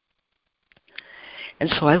 And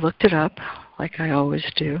so I looked it up, like I always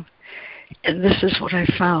do, and this is what I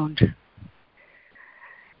found.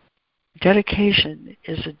 Dedication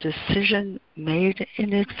is a decision made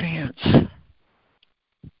in advance,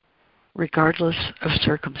 regardless of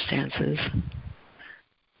circumstances.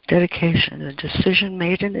 Dedication, a decision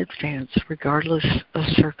made in advance, regardless of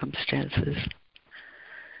circumstances.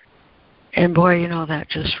 And boy, that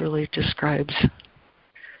just really describes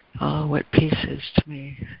what peace is to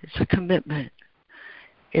me. It's a commitment.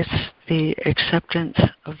 It's the acceptance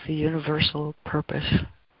of the universal purpose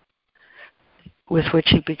with which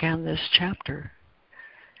he began this chapter.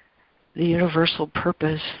 The universal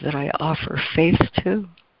purpose that I offer faith to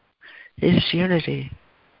is unity,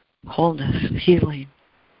 wholeness, healing.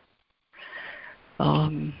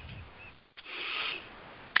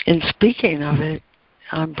 In speaking of it,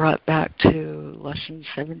 I'm brought back to lesson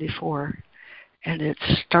 74, and its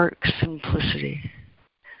stark simplicity.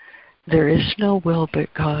 There is no will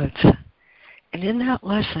but God's. And in that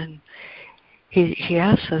lesson, he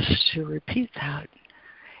asks us to repeat that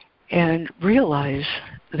and realize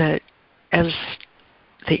that as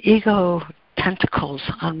the ego tentacles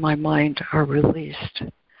on my mind are released,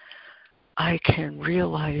 I can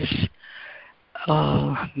realize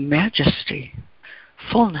majesty,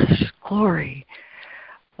 fullness, glory.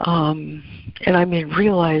 And I mean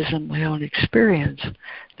realize in my own experience,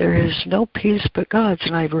 there is no peace but God's.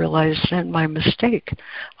 And I realized then my mistake.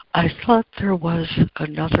 I thought there was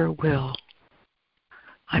another will.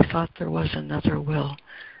 I thought there was another will.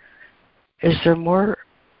 Is there more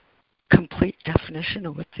complete definition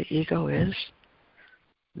of what the ego is?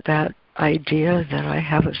 That idea that I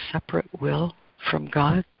have a separate will from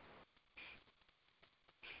God?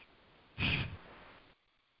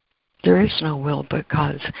 There is no will but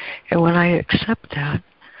God's. And when I accept that,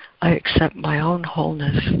 I accept my own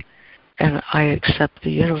wholeness and I accept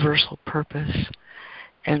the universal purpose,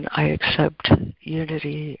 and I accept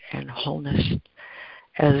unity and wholeness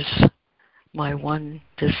as my one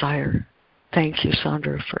desire. Thank you,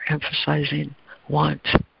 Sandra, for emphasizing want.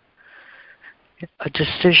 A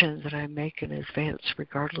decision that I make in advance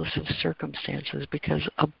regardless of circumstances, because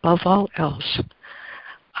above all else,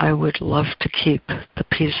 I would love to keep the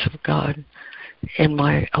peace of God in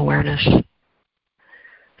my awareness.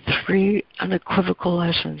 3 unequivocal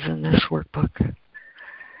lessons in this workbook.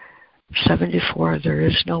 74, there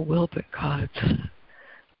is no will but God's.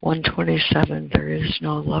 127, there is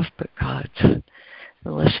no love but God's. And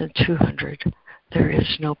lesson 200, there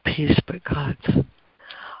is no peace but God's.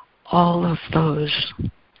 All of those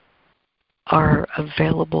are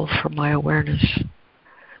available for my awareness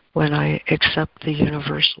when I accept the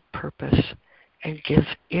universal purpose and give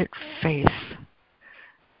it faith.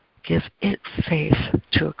 Give it faith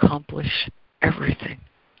to accomplish everything.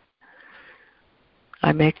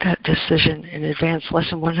 I make that decision in advance.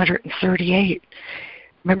 Lesson 138.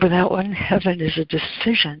 Remember that one? Heaven is a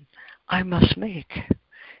decision I must make.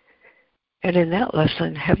 And in that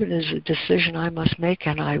lesson, heaven is a decision I must make,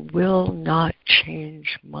 and I will not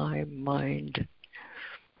change my mind.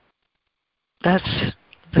 That's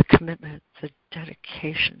the commitment, the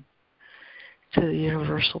dedication to the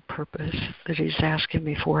universal purpose that he's asking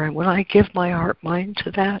me for. And when I give my heart mind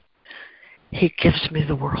to that, he gives me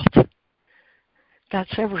the world.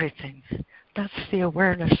 That's everything. That's the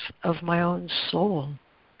awareness of my own soul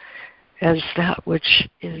as that which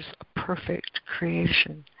is a perfect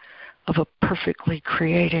creation of a perfectly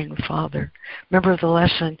creating Father. Remember the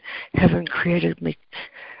lesson, heaven created me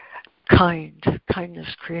kind,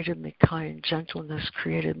 kindness created me kind, gentleness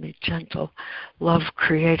created me gentle, love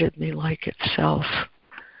created me like itself.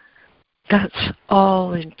 That's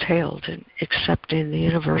all entailed in accepting the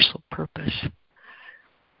universal purpose.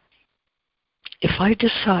 If I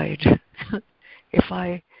decide, if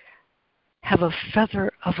I have a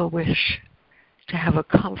feather of a wish to have a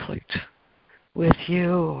conflict with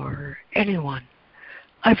you or anyone,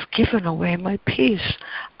 I've given away my peace.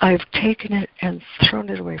 I've taken it and thrown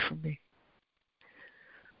it away from me.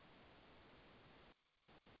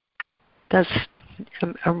 That's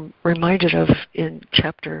I'm reminded of in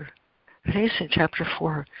chapter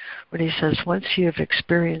 4, when he says, once you have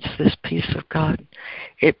experienced this peace of God,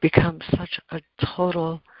 it becomes such a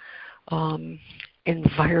total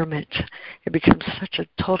environment. It becomes such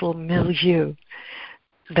a total milieu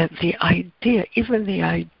that the idea, even the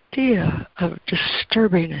idea of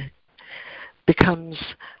disturbing it, becomes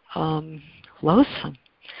loathsome.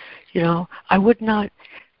 You know, I would not.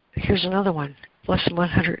 Here's another one. Lesson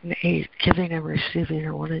 108, giving and receiving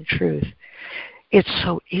are one in truth. It's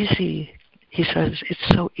so easy, he says, it's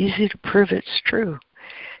so easy to prove it's true.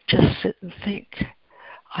 Just sit and think.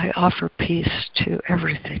 I offer peace to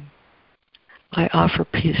everything. I offer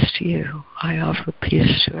peace to you. I offer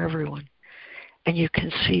peace to everyone. And you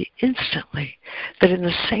can see instantly that in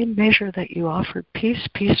the same measure that you offered peace,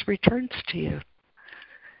 peace returns to you.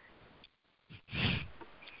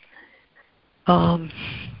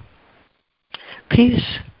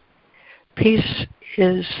 Peace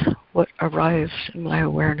is what arrives in my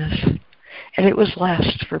awareness. And it was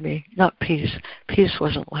last for me, not peace. Peace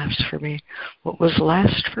wasn't last for me. What was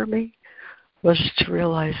last for me was to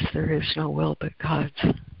realize there is no will but God's.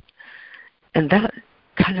 And that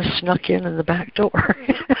kind of snuck in the back door.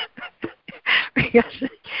 Because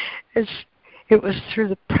it was through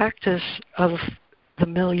the practice of the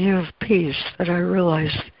milieu of peace that I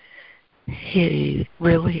realized he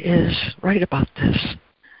really is right about this.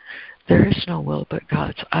 There is no will but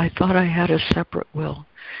God's. I thought I had a separate will.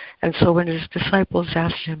 And so when his disciples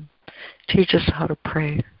asked him, teach us how to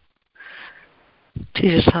pray.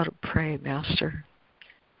 Teach us how to pray, Master.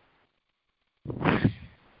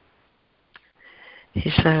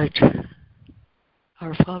 He said,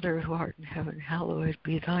 our Father who art in heaven, hallowed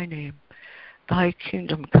be thy name. Thy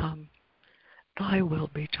kingdom come. Thy will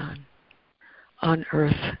be done on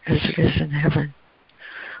earth as it is in heaven.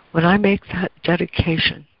 When I make that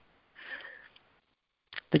dedication,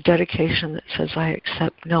 the dedication that says I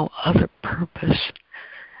accept no other purpose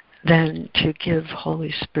than to give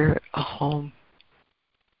Holy Spirit a home,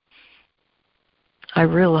 I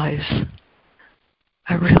realize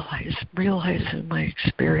in my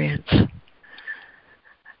experience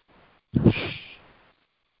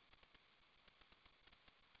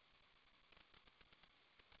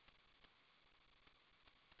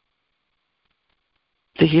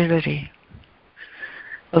the unity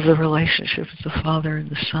of the relationship of the Father and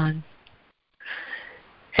the Son,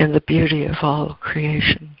 and the beauty of all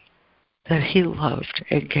creation that he loved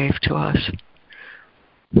and gave to us.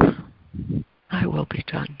 Thy will be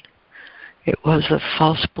done. It was a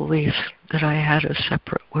false belief that I had a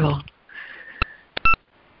separate will.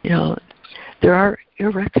 There are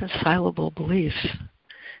irreconcilable beliefs.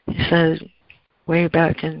 He said way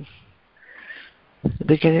back in the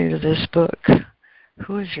beginning of this book,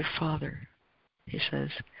 who is your father? He says,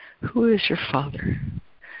 who is your father?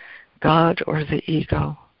 God or the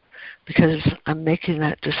ego? Because I'm making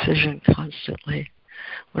that decision constantly.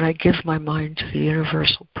 When I give my mind to the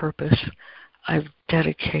universal purpose, I've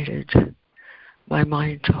dedicated my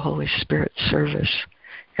mind to Holy Spirit service,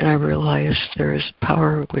 and I realize there is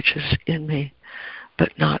power which is in me,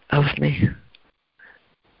 but not of me.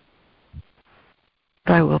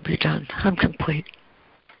 Thy will be done. I'm complete.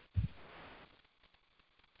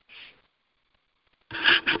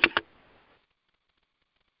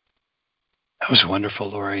 That was wonderful,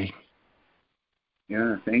 Lori.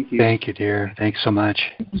 Yeah, thank you. Thank you, dear. Thanks so much.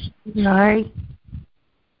 Lori?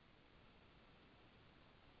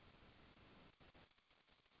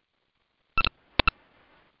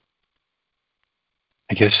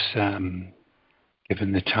 I guess,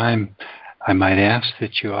 given the time, I might ask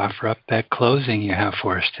that you offer up that closing you have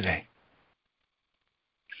for us today.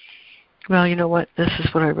 Well, you know what? This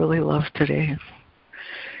is what I really love today.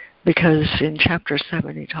 Because in chapter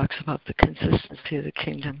 7, he talks about the consistency of the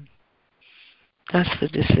kingdom. That's the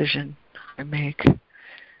decision I make.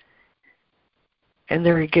 And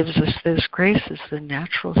there he gives us this. Grace is the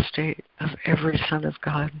natural state of every son of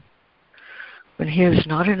God. When he is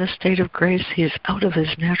not in a state of grace, he is out of his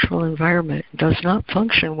natural environment, does not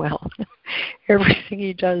function well. Everything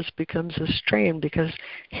he does becomes a strain because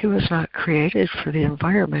he was not created for the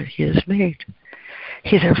environment he has made.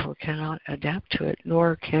 He therefore cannot adapt to it,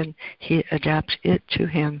 nor can he adapt it to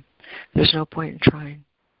him. There's no point in trying.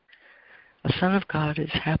 A son of God is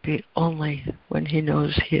happy only when he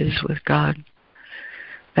knows he is with God.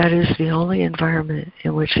 That is the only environment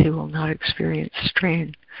in which he will not experience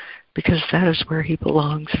strain, because that is where he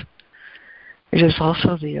belongs. It is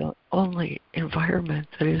also the only environment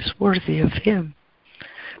that is worthy of him,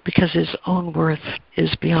 because his own worth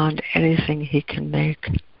is beyond anything he can make.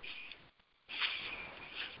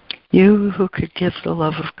 You who could give the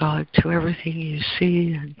love of God to everything you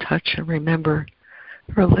see and touch and remember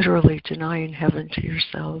are literally denying heaven to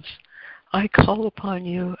yourselves. I call upon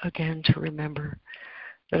you again to remember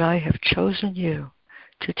that I have chosen you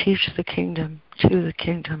to teach the kingdom to the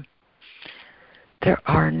kingdom. There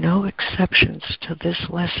are no exceptions to this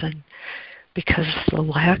lesson because the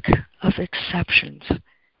lack of exceptions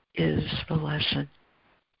is the lesson.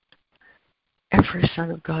 Every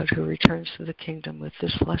son of God who returns to the kingdom with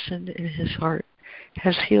this lesson in his heart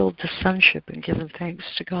has healed the sonship and given thanks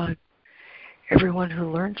to God. Everyone who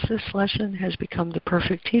learns this lesson has become the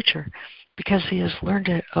perfect teacher because he has learned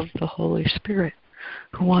it of the Holy Spirit,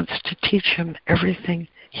 who wants to teach him everything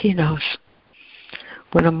he knows.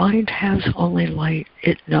 When a mind has only light,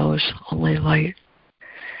 it knows only light.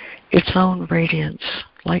 Its own radiance,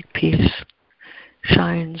 like peace,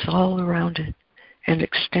 shines all around it and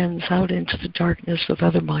extends out into the darkness of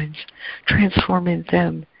other minds, transforming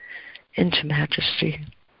them into majesty.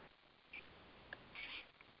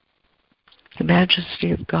 The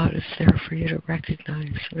majesty of God is there for you to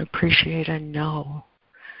recognize and appreciate and know.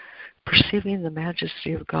 Perceiving the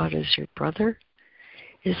majesty of God as your brother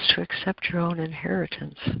is to accept your own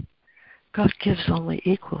inheritance. God gives only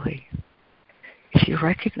equally. If you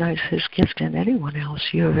recognize his gift in anyone else,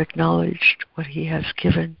 you have acknowledged what he has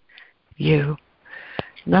given you.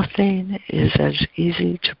 Nothing is as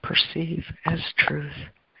easy to perceive as truth.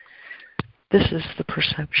 This is the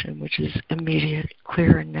perception which is immediate,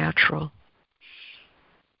 clear, and natural.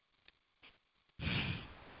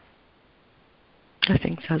 I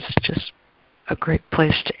think that's just a great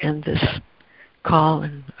place to end this call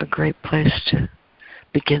and a great place to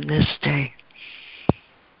begin this day.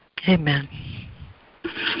 Amen.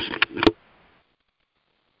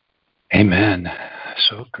 Amen.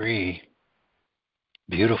 So agree.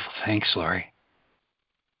 Beautiful. Thanks, Lori.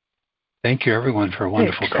 Thank you, everyone, for a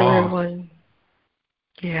wonderful Thanks, call. everyone.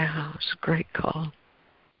 Yeah, it was a great call.